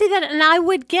 I can see that. And I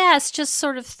would guess, just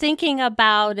sort of thinking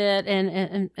about it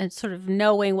and sort of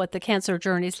knowing what the cancer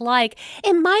journey's like,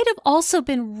 it might have also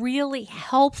been really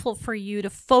helpful for you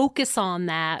to focus on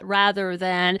that rather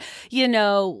than,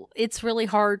 it's really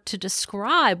hard to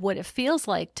describe what it feels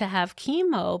like to have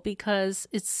chemo because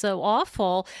it's so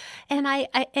awful. And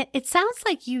it sounds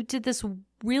like you did this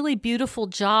really beautiful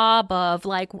job of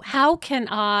like, how can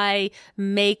I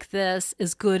make this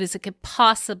as good as it could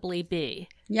possibly be?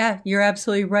 Yeah, you're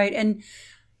absolutely right. And,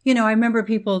 I remember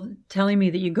people telling me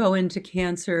that you go into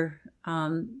cancer,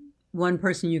 one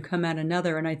person, you come out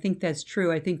another. And I think that's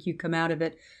true. I think you come out of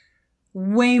it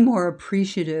way more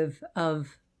appreciative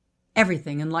of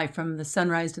everything in life, from the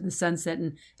sunrise to the sunset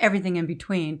and everything in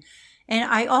between. And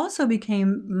I also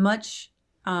became much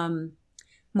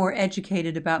more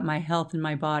educated about my health and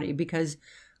my body, because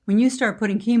when you start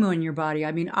putting chemo in your body,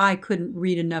 I mean, I couldn't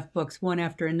read enough books one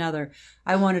after another.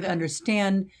 I wanted to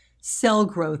understand cell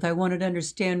growth. I wanted to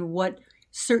understand what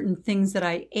certain things that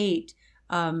I ate,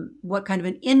 what kind of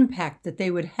an impact that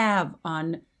they would have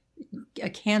on a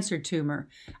cancer tumor.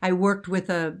 I worked with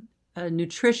a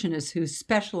nutritionist who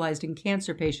specialized in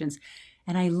cancer patients,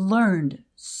 and I learned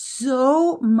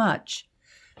so much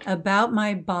about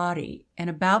my body and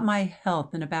about my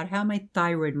health and about how my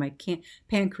thyroid, my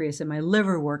pancreas, and my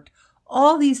liver worked,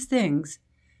 all these things,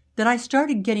 that I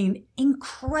started getting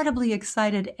incredibly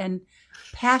excited and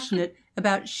passionate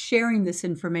about sharing this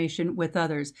information with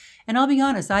others. And I'll be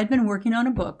honest, I'd been working on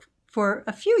a book for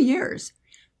a few years,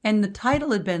 and the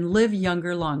title had been Live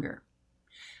Younger Longer.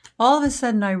 All of a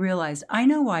sudden, I realized, I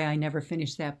know why I never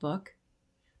finished that book,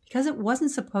 because it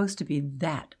wasn't supposed to be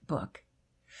that book.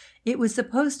 It was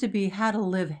supposed to be how to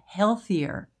live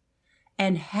healthier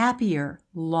and happier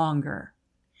longer.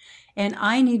 And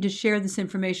I need to share this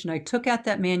information. I took out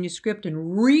that manuscript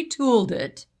and retooled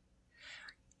it.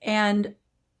 And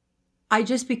I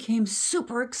just became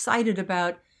super excited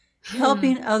about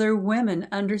helping other women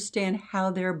understand how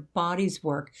their bodies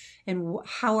work and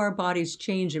how our bodies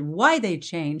change and why they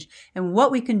change and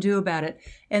what we can do about it.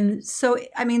 And so,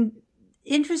 I mean,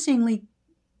 interestingly,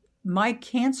 my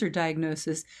cancer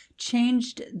diagnosis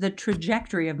changed the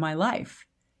trajectory of my life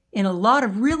in a lot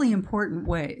of really important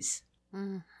ways.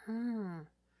 Mm-hmm.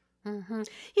 Mm-hmm.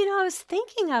 I was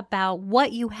thinking about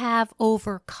what you have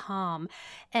overcome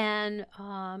and,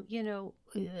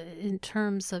 in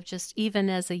terms of just even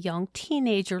as a young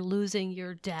teenager losing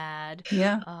your dad.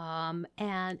 Yeah.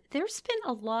 And there's been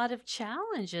a lot of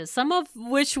challenges, some of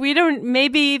which we don't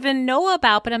maybe even know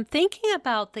about, but I'm thinking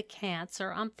about the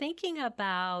cancer. I'm thinking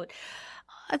about,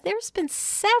 there's been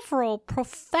several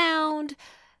profound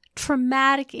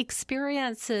traumatic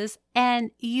experiences,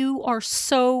 and you are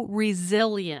so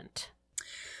resilient.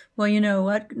 Well, you know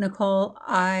what, Nicole?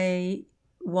 I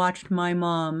watched my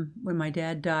mom when my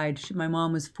dad died. My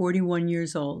mom was 41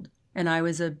 years old, and I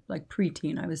was a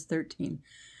preteen. I was 13.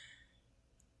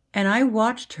 And I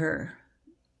watched her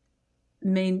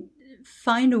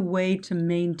find a way to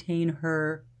maintain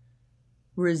her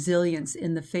resilience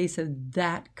in the face of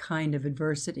that kind of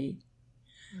adversity.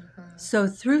 Mm-hmm. So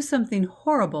through something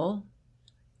horrible,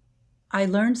 I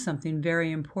learned something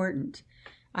very important.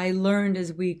 I learned,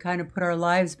 as we kind of put our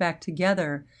lives back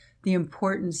together, the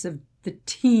importance of the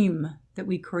team that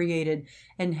we created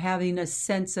and having a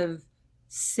sense of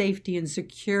safety and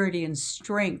security and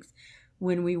strength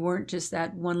when we weren't just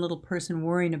that one little person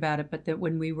worrying about it, but that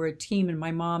when we were a team, and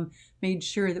my mom made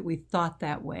sure that we thought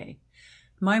that way.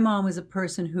 My mom was a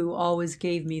person who always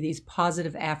gave me these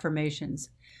positive affirmations.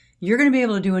 You're going to be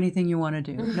able to do anything you want to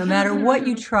do. No matter what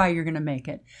you try, you're going to make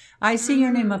it. I see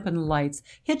your name up in lights.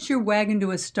 Hitch your wagon to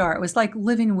a star. It was like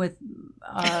living with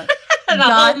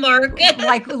hallmark.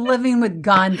 Like living with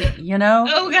Gandhi, you know?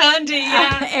 Oh, Gandhi,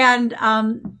 yeah.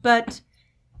 But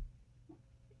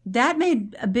that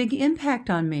made a big impact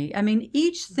on me. I mean,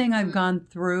 each thing I've gone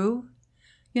through,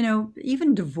 you know,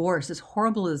 even divorce, as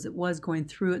horrible as it was going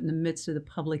through it in the midst of the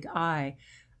public eye,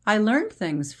 I learned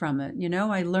things from it. You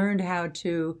know, I learned how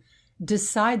to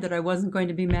decide that I wasn't going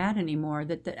to be mad anymore,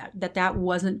 that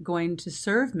wasn't going to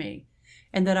serve me,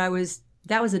 and that was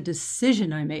a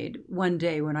decision I made one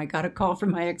day when I got a call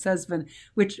from my ex-husband,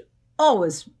 which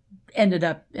always ended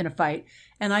up in a fight.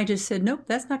 And I just said, nope,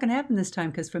 that's not going to happen this time,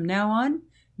 because from now on,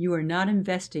 you are not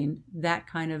investing that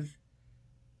kind of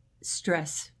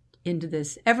stress into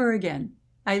this ever again.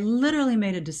 I literally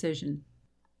made a decision.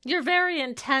 You're very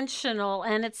intentional,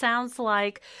 and it sounds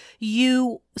like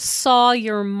you saw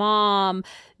your mom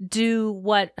do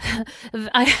what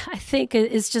I think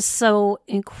is just so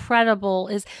incredible,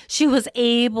 is she was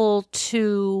able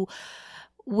to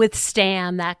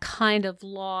withstand that kind of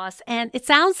loss. And it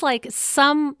sounds like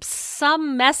some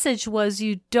message was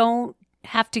you don't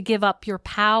have to give up your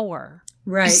power.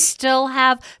 Right. You still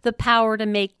have the power to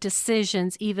make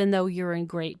decisions even though you're in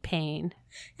great pain.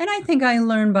 And I think I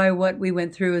learned by what we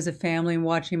went through as a family and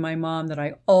watching my mom that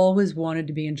I always wanted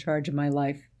to be in charge of my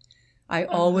life. I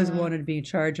always wanted to be in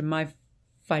charge of my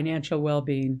financial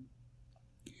well-being.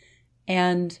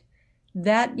 And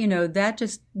that, you know, that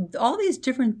just, all these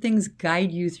different things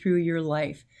guide you through your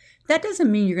life. That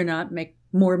doesn't mean you're going to not make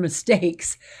more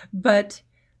mistakes, but,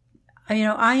 you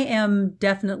know, I am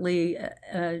definitely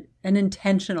an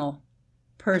intentional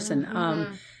person.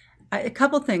 A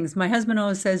couple things. My husband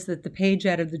always says that the page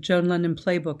out of the Joan Lunden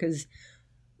playbook is,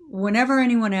 whenever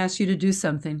anyone asks you to do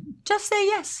something, just say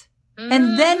yes.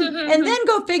 And then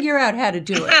go figure out how to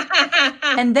do it.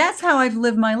 And that's how I've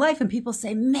lived my life. And people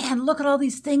say, man, look at all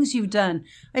these things you've done.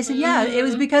 I said, yeah, it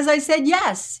was because I said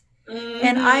yes.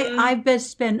 And I've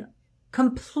just been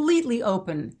completely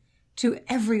open to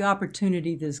every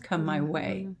opportunity that's come my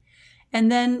way. And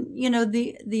then, you know,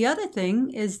 the other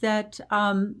thing is that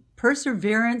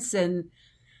perseverance, and,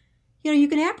 you know, you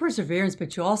can have perseverance,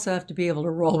 but you also have to be able to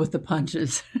roll with the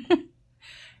punches.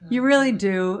 You really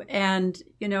do. And,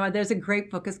 you know, there's a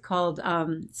great book. It's called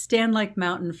Stand Like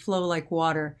Mountain, Flow Like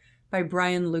Water by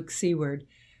Brian Luke Seward,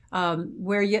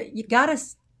 where you got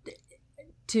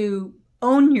to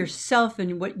own yourself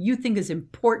and what you think is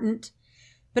important.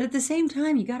 But at the same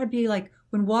time, you got to be like,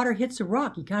 when water hits a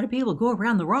rock, you got to be able to go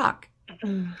around the rock.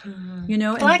 You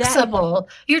know, flexible.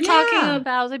 You're talking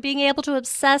about being able to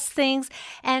assess things,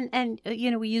 and you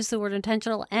know, we use the word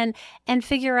intentional, and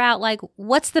figure out like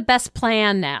what's the best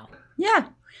plan now. Yeah,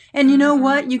 and you know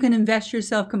what? You can invest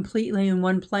yourself completely in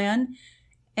one plan,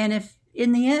 and if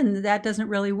in the end that doesn't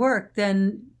really work,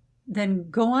 then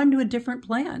go on to a different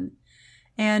plan.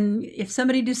 And if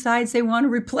somebody decides they want to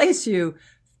replace you,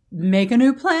 make a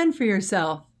new plan for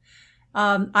yourself.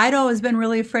 I'd always been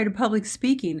really afraid of public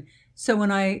speaking. So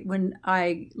when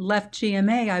I left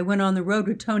GMA, I went on the road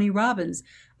with Tony Robbins.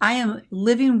 I am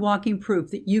living, walking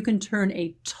proof that you can turn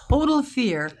a total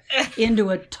fear into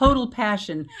a total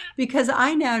passion, because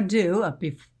I now do,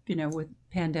 you know, with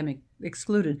pandemic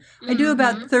excluded, I do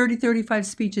about 30, 35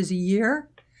 speeches a year.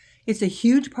 It's a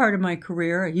huge part of my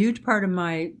career, a huge part of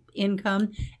my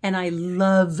income, and I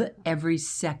love every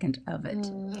second of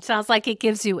it. Sounds like it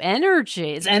gives you energy.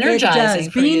 It's energizing. It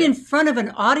does. Being in front of an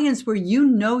audience where you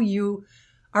know you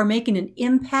are making an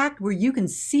impact, where you can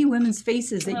see women's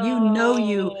faces that you know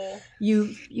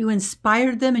you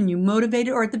inspired them and you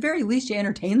motivated, or at the very least you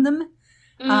entertained them.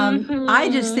 I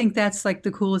just think that's like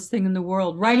the coolest thing in the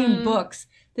world. Writing books.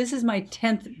 This is my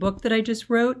 10th book that I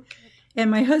just wrote, and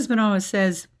my husband always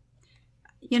says,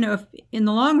 you know, if in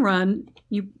the long run,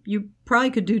 you probably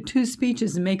could do 2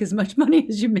 speeches and make as much money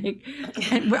as you make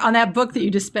on that book that you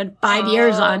just spent 5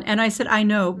 years on. And I said, I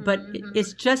know, but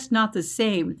it's just not the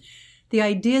same. The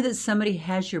idea that somebody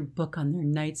has your book on their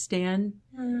nightstand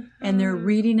and they're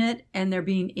reading it and they're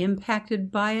being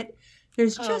impacted by it,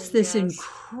 there's just this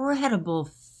incredible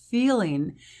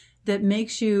feeling that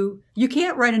makes you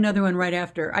can't write another one right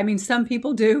after. I mean, some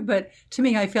people do, but to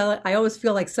me, I always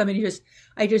feel like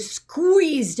I just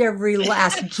squeezed every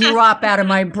last drop out of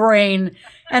my brain,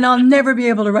 and I'll never be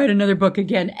able to write another book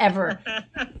again, ever,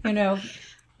 you know.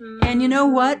 And you know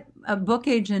what? A book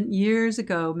agent years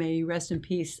ago, may he rest in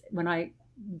peace, when I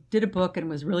did a book and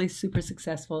was really super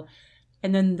successful,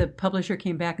 and then the publisher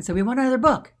came back and said, we want another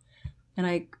book. And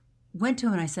I went to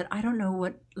him and I said, I don't know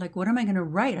what am I going to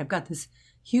write? I've got this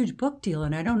huge book deal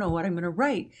and I don't know what I'm going to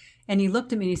write. And he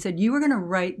looked at me and he said, you were going to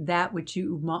write that which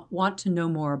you want to know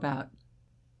more about.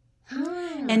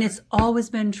 And it's always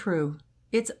been true.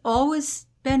 It's always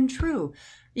been true.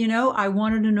 I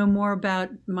wanted to know more about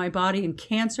my body and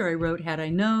cancer. I wrote Had I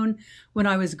Known. When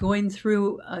I was going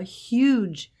through a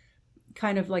huge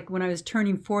kind of like when I was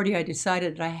turning 40, I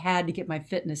decided that I had to get my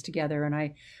fitness together. And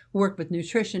I worked with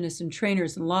nutritionists and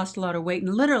trainers and lost a lot of weight.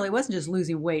 And literally, it wasn't just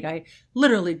losing weight. I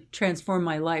literally transformed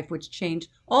my life, which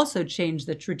also changed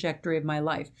the trajectory of my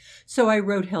life. So I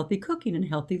wrote Healthy Cooking and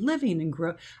Healthy Living and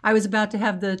grow. I was about to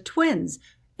have the twins.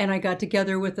 And I got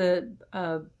together with a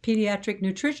pediatric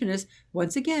nutritionist.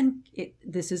 Once again,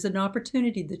 this is an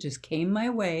opportunity that just came my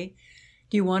way.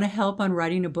 Do you want to help on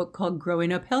writing a book called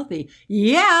Growing Up Healthy?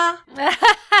 Yeah.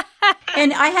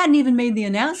 And I hadn't even made the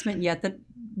announcement yet that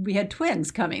we had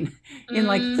twins coming in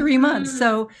like 3 months.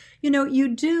 So,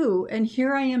 you do. And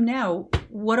here I am now.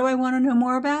 What do I want to know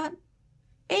more about?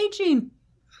 Aging.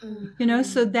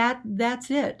 So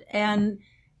that's it. And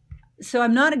so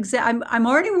I'm not I'm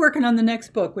already working on the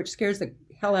next book, which scares the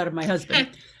hell out of my husband.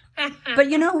 But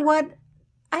you know what?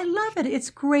 I love it. It's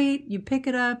great. You pick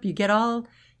it up. You get all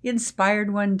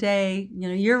inspired one day.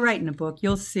 You're writing a book.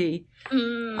 You'll see.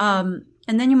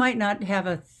 And then you might not have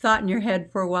a thought in your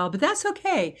head for a while, but that's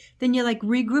okay. Then you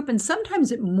regroup, and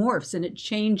sometimes it morphs and it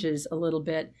changes a little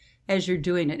bit as you're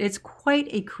doing it. It's quite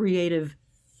a creative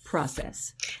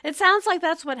process. It sounds like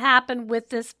that's what happened with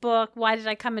this book, Why Did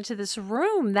I Come Into This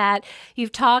Room? That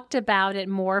you've talked about it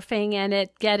morphing and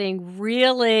it getting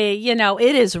really,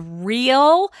 it is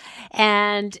real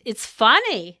and it's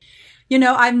funny.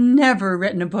 I've never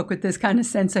written a book with this kind of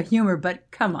sense of humor,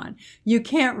 but come on. You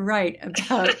can't write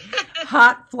about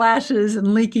hot flashes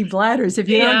and leaky bladders if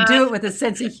you don't do it with a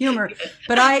sense of humor.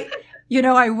 But I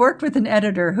worked with an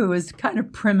editor who was kind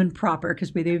of prim and proper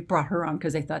because they brought her on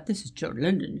because they thought, this is Joan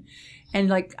Lunden. And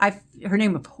her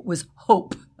name was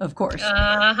Hope, of course.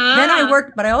 Uh-huh. Then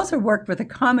I also worked with a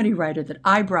comedy writer that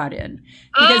I brought in.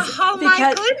 My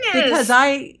goodness. Because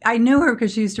I knew her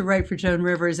because she used to write for Joan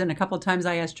Rivers. And a couple of times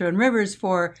I asked Joan Rivers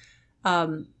for,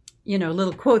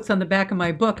 little quotes on the back of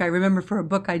my book. I remember for a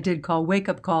book I did called Wake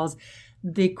Up Calls,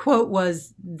 the quote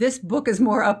was, "This book is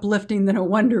more uplifting than a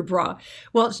Wonder Bra."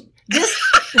 Well,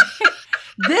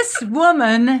 this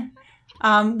woman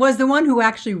was the one who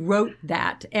actually wrote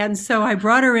that. And so I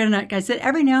brought her in and I said,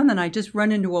 every now and then I just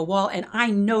run into a wall and I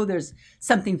know there's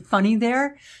something funny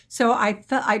there. So I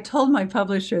told my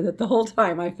publisher that the whole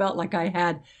time I felt like I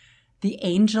had the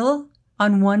angel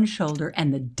on one shoulder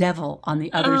and the devil on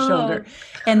the other shoulder.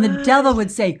 And the devil would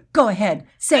say, go ahead,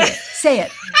 say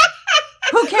it.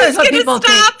 Who cares what people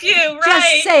think? Stop you, right?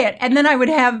 Just say it. And then I would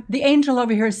have the angel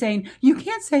over here saying, you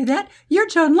can't say that. You're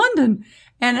Joan Lunden.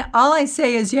 And all I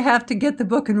say is you have to get the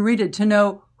book and read it to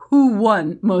know who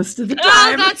won most of the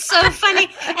time. Oh, that's so funny.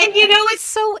 And it's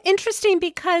so interesting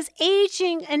because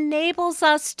aging enables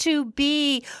us to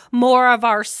be more of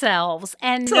ourselves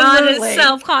and not as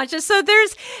self-conscious. So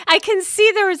I can see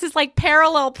there was this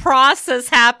parallel process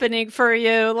happening for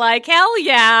you. Hell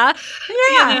yeah.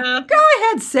 Yeah. Go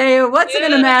ahead, say it. What's it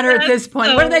going to matter at this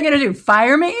point? What are they going to do?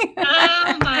 Fire me?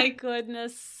 Oh my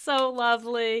goodness. So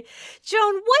lovely.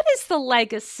 Joan, what is the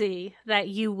legacy that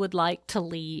you would like to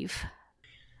leave?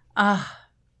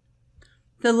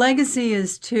 The legacy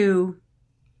is to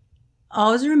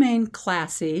always remain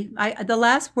classy. The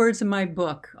last words of my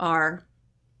book are,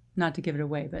 not to give it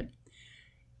away, but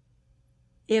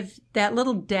if that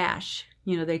little dash,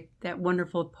 that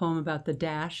wonderful poem about the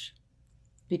dash,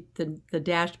 the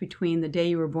dash between the day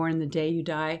you were born and the day you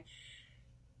die,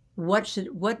 what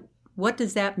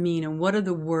does that mean? And what are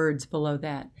the words below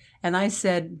that? And I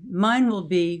said, mine will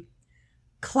be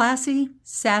classy,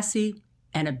 sassy,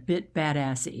 and a bit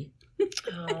badassy.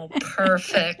 Oh,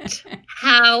 perfect.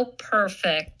 How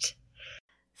perfect.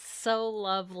 So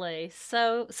lovely.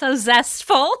 So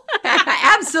zestful.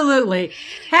 Absolutely.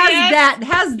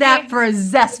 How's that for a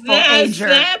zestful ager?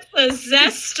 That's a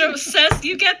zestful.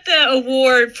 You get the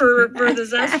award for the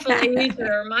zestful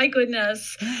ager. My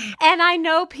goodness. And I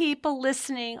know people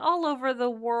listening all over the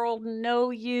world know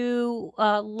you,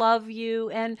 love you,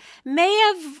 and may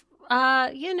have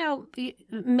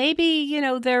maybe,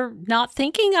 they're not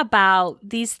thinking about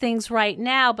these things right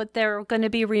now, but they're going to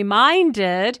be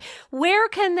reminded. Where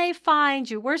can they find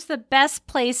you? Where's the best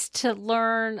place to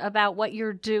learn about what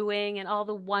you're doing and all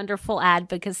the wonderful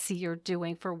advocacy you're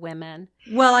doing for women?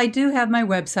 Well, I do have my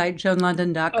website,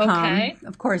 joanlunden.com. Okay.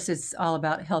 Of course, it's all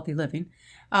about healthy living.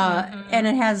 And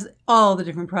it has all the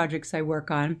different projects I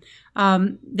work on.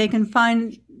 They can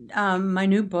find my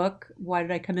new book, Why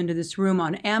Did I Come Into This Room,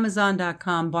 on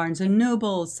Amazon.com, Barnes &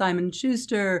 Noble, Simon &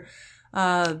 Schuster,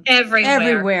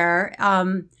 everywhere.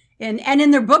 and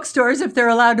in their bookstores, if they're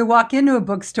allowed to walk into a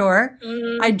bookstore.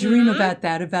 Mm-hmm. I dream about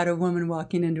that, about a woman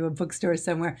walking into a bookstore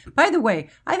somewhere. By the way,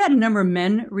 I've had a number of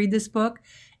men read this book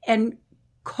and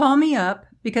call me up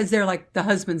because they're like the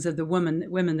husbands of the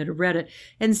women that have read it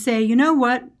and say, you know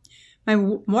what? My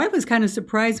wife was kind of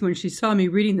surprised when she saw me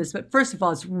reading this, but first of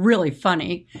all, it's really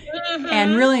funny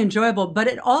and really enjoyable, but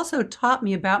it also taught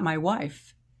me about my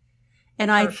wife.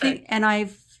 And I think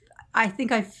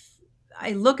I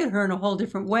look at her in a whole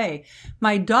different way.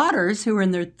 My daughters, who are in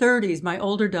their 30s, my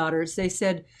older daughters, they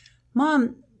said,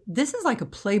 Mom, this is like a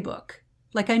playbook.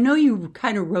 Like, I know you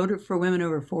kind of wrote it for women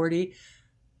over 40,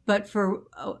 but for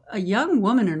a young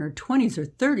woman in her 20s or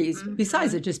 30s,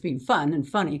 besides it just being fun and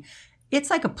funny, it's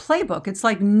like a playbook. It's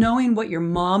like knowing what your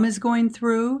mom is going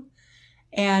through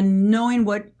and knowing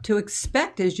what to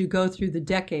expect as you go through the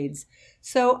decades.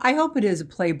 So I hope it is a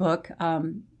playbook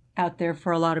out there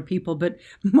for a lot of people, but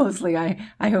mostly I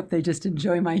hope they just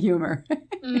enjoy my humor.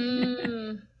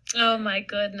 Oh my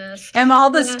goodness. And all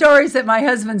the stories that my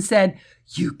husband said,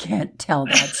 you can't tell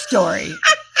that story.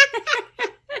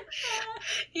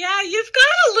 Yeah, you've got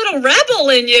a little rebel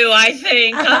in you, I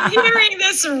think. I'm hearing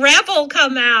this rebel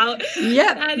come out.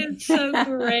 Yep. That is so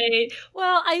great.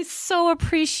 Well, I so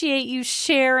appreciate you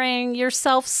sharing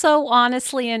yourself so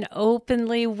honestly and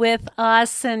openly with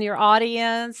us and your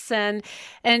audience and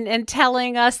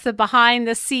telling us the behind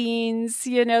the scenes,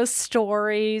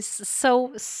 stories.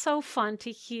 So fun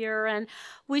to hear, and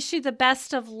wish you the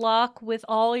best of luck with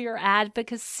all your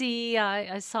advocacy.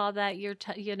 I saw that you're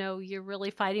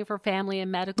really fighting for family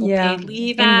and medical paid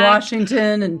leave in act.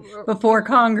 Washington and before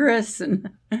Congress and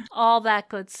all that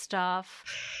good stuff.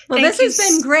 Well, this has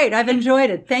been great. I've enjoyed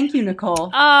it. Thank you,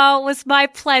 Nicole. Oh, it was my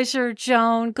pleasure,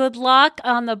 Joan. Good luck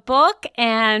on the book,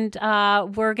 and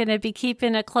we're going to be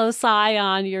keeping a close eye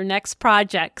on your next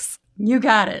projects. You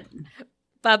got it.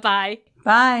 Bye-bye.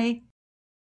 Bye.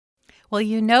 Well,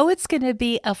 it's going to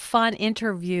be a fun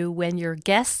interview when your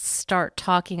guests start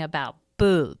talking about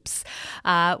boobs.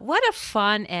 What a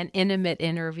fun and intimate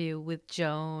interview with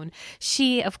Joan.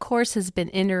 She, of course, has been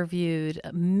interviewed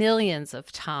millions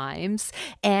of times,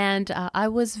 and I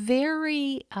was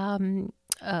very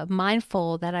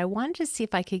mindful that I wanted to see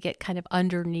if I could get kind of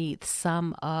underneath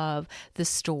some of the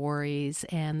stories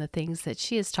and the things that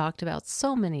she has talked about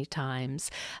so many times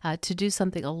to do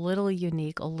something a little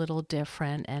unique, a little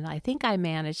different. And I think I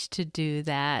managed to do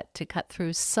that, to cut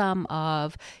through some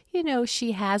of,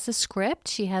 she has a script.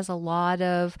 She has a lot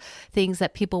of things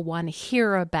that people want to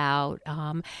hear about.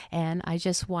 And I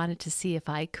just wanted to see if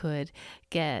I could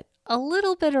get a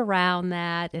little bit around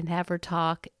that and have her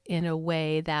talk in a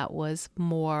way that was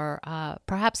more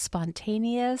perhaps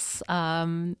spontaneous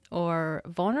or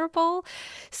vulnerable.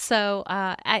 So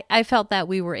I felt that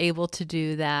we were able to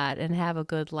do that and have a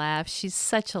good laugh. She's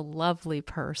such a lovely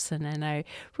person, and I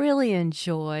really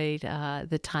enjoyed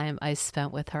the time I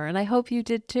spent with her, and I hope you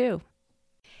did too.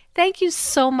 Thank you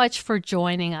so much for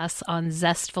joining us on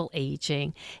Zestful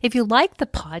Aging. If you like the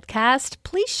podcast,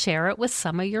 please share it with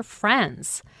some of your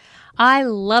friends. I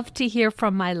love to hear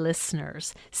from my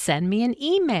listeners. Send me an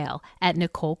email at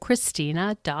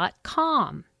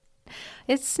NicoleChristina.com.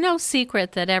 It's no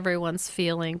secret that everyone's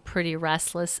feeling pretty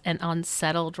restless and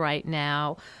unsettled right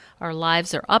now. Our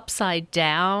lives are upside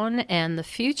down, and the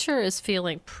future is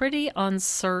feeling pretty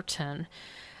uncertain.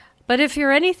 But if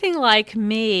you're anything like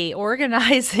me,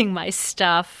 organizing my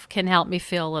stuff can help me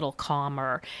feel a little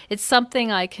calmer. It's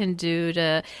something I can do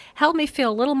to help me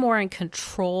feel a little more in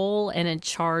control and in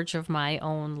charge of my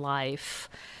own life.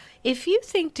 If you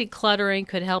think decluttering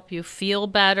could help you feel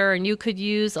better and you could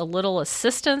use a little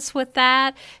assistance with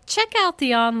that, check out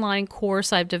the online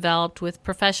course I've developed with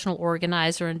professional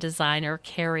organizer and designer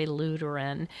Carrie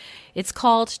Luderin. It's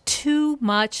called Too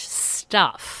Much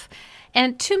Stuff.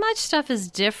 And Too Much Stuff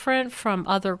is different from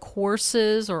other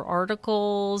courses or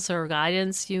articles or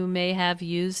guidance you may have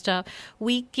used up.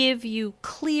 We give you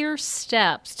clear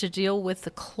steps to deal with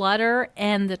the clutter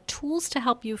and the tools to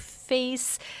help you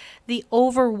face the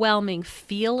overwhelming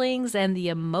feelings and the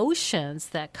emotions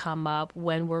that come up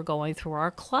when we're going through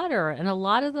our clutter. And a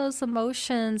lot of those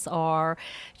emotions are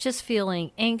just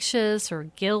feeling anxious or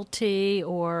guilty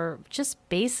or just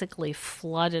basically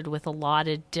flooded with a lot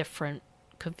of different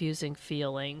confusing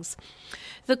feelings.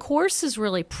 The course is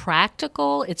really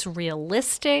practical. It's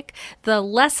realistic. The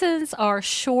lessons are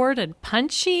short and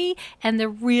punchy, and they're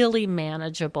really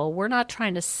manageable. We're not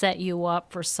trying to set you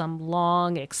up for some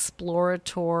long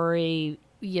exploratory,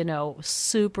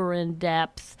 super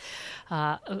in-depth,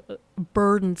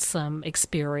 burdensome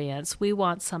experience. We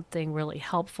want something really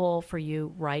helpful for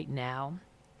you right now.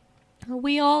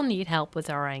 We all need help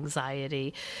with our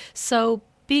anxiety. So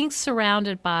being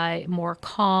surrounded by more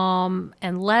calm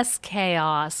and less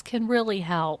chaos can really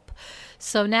help.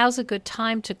 So now's a good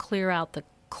time to clear out the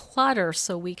clutter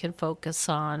so we can focus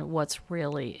on what's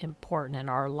really important in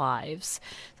our lives.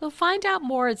 So find out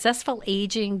more at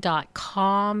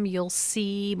zestfulaging.com. You'll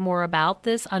see more about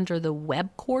this under the web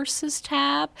courses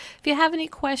tab. If you have any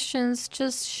questions,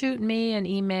 just shoot me an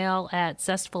email at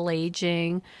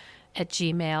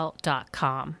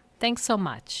zestfulaging@gmail.com. Thanks so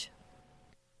much.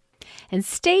 And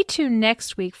stay tuned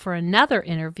next week for another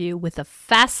interview with a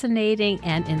fascinating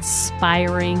and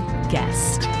inspiring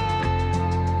guest.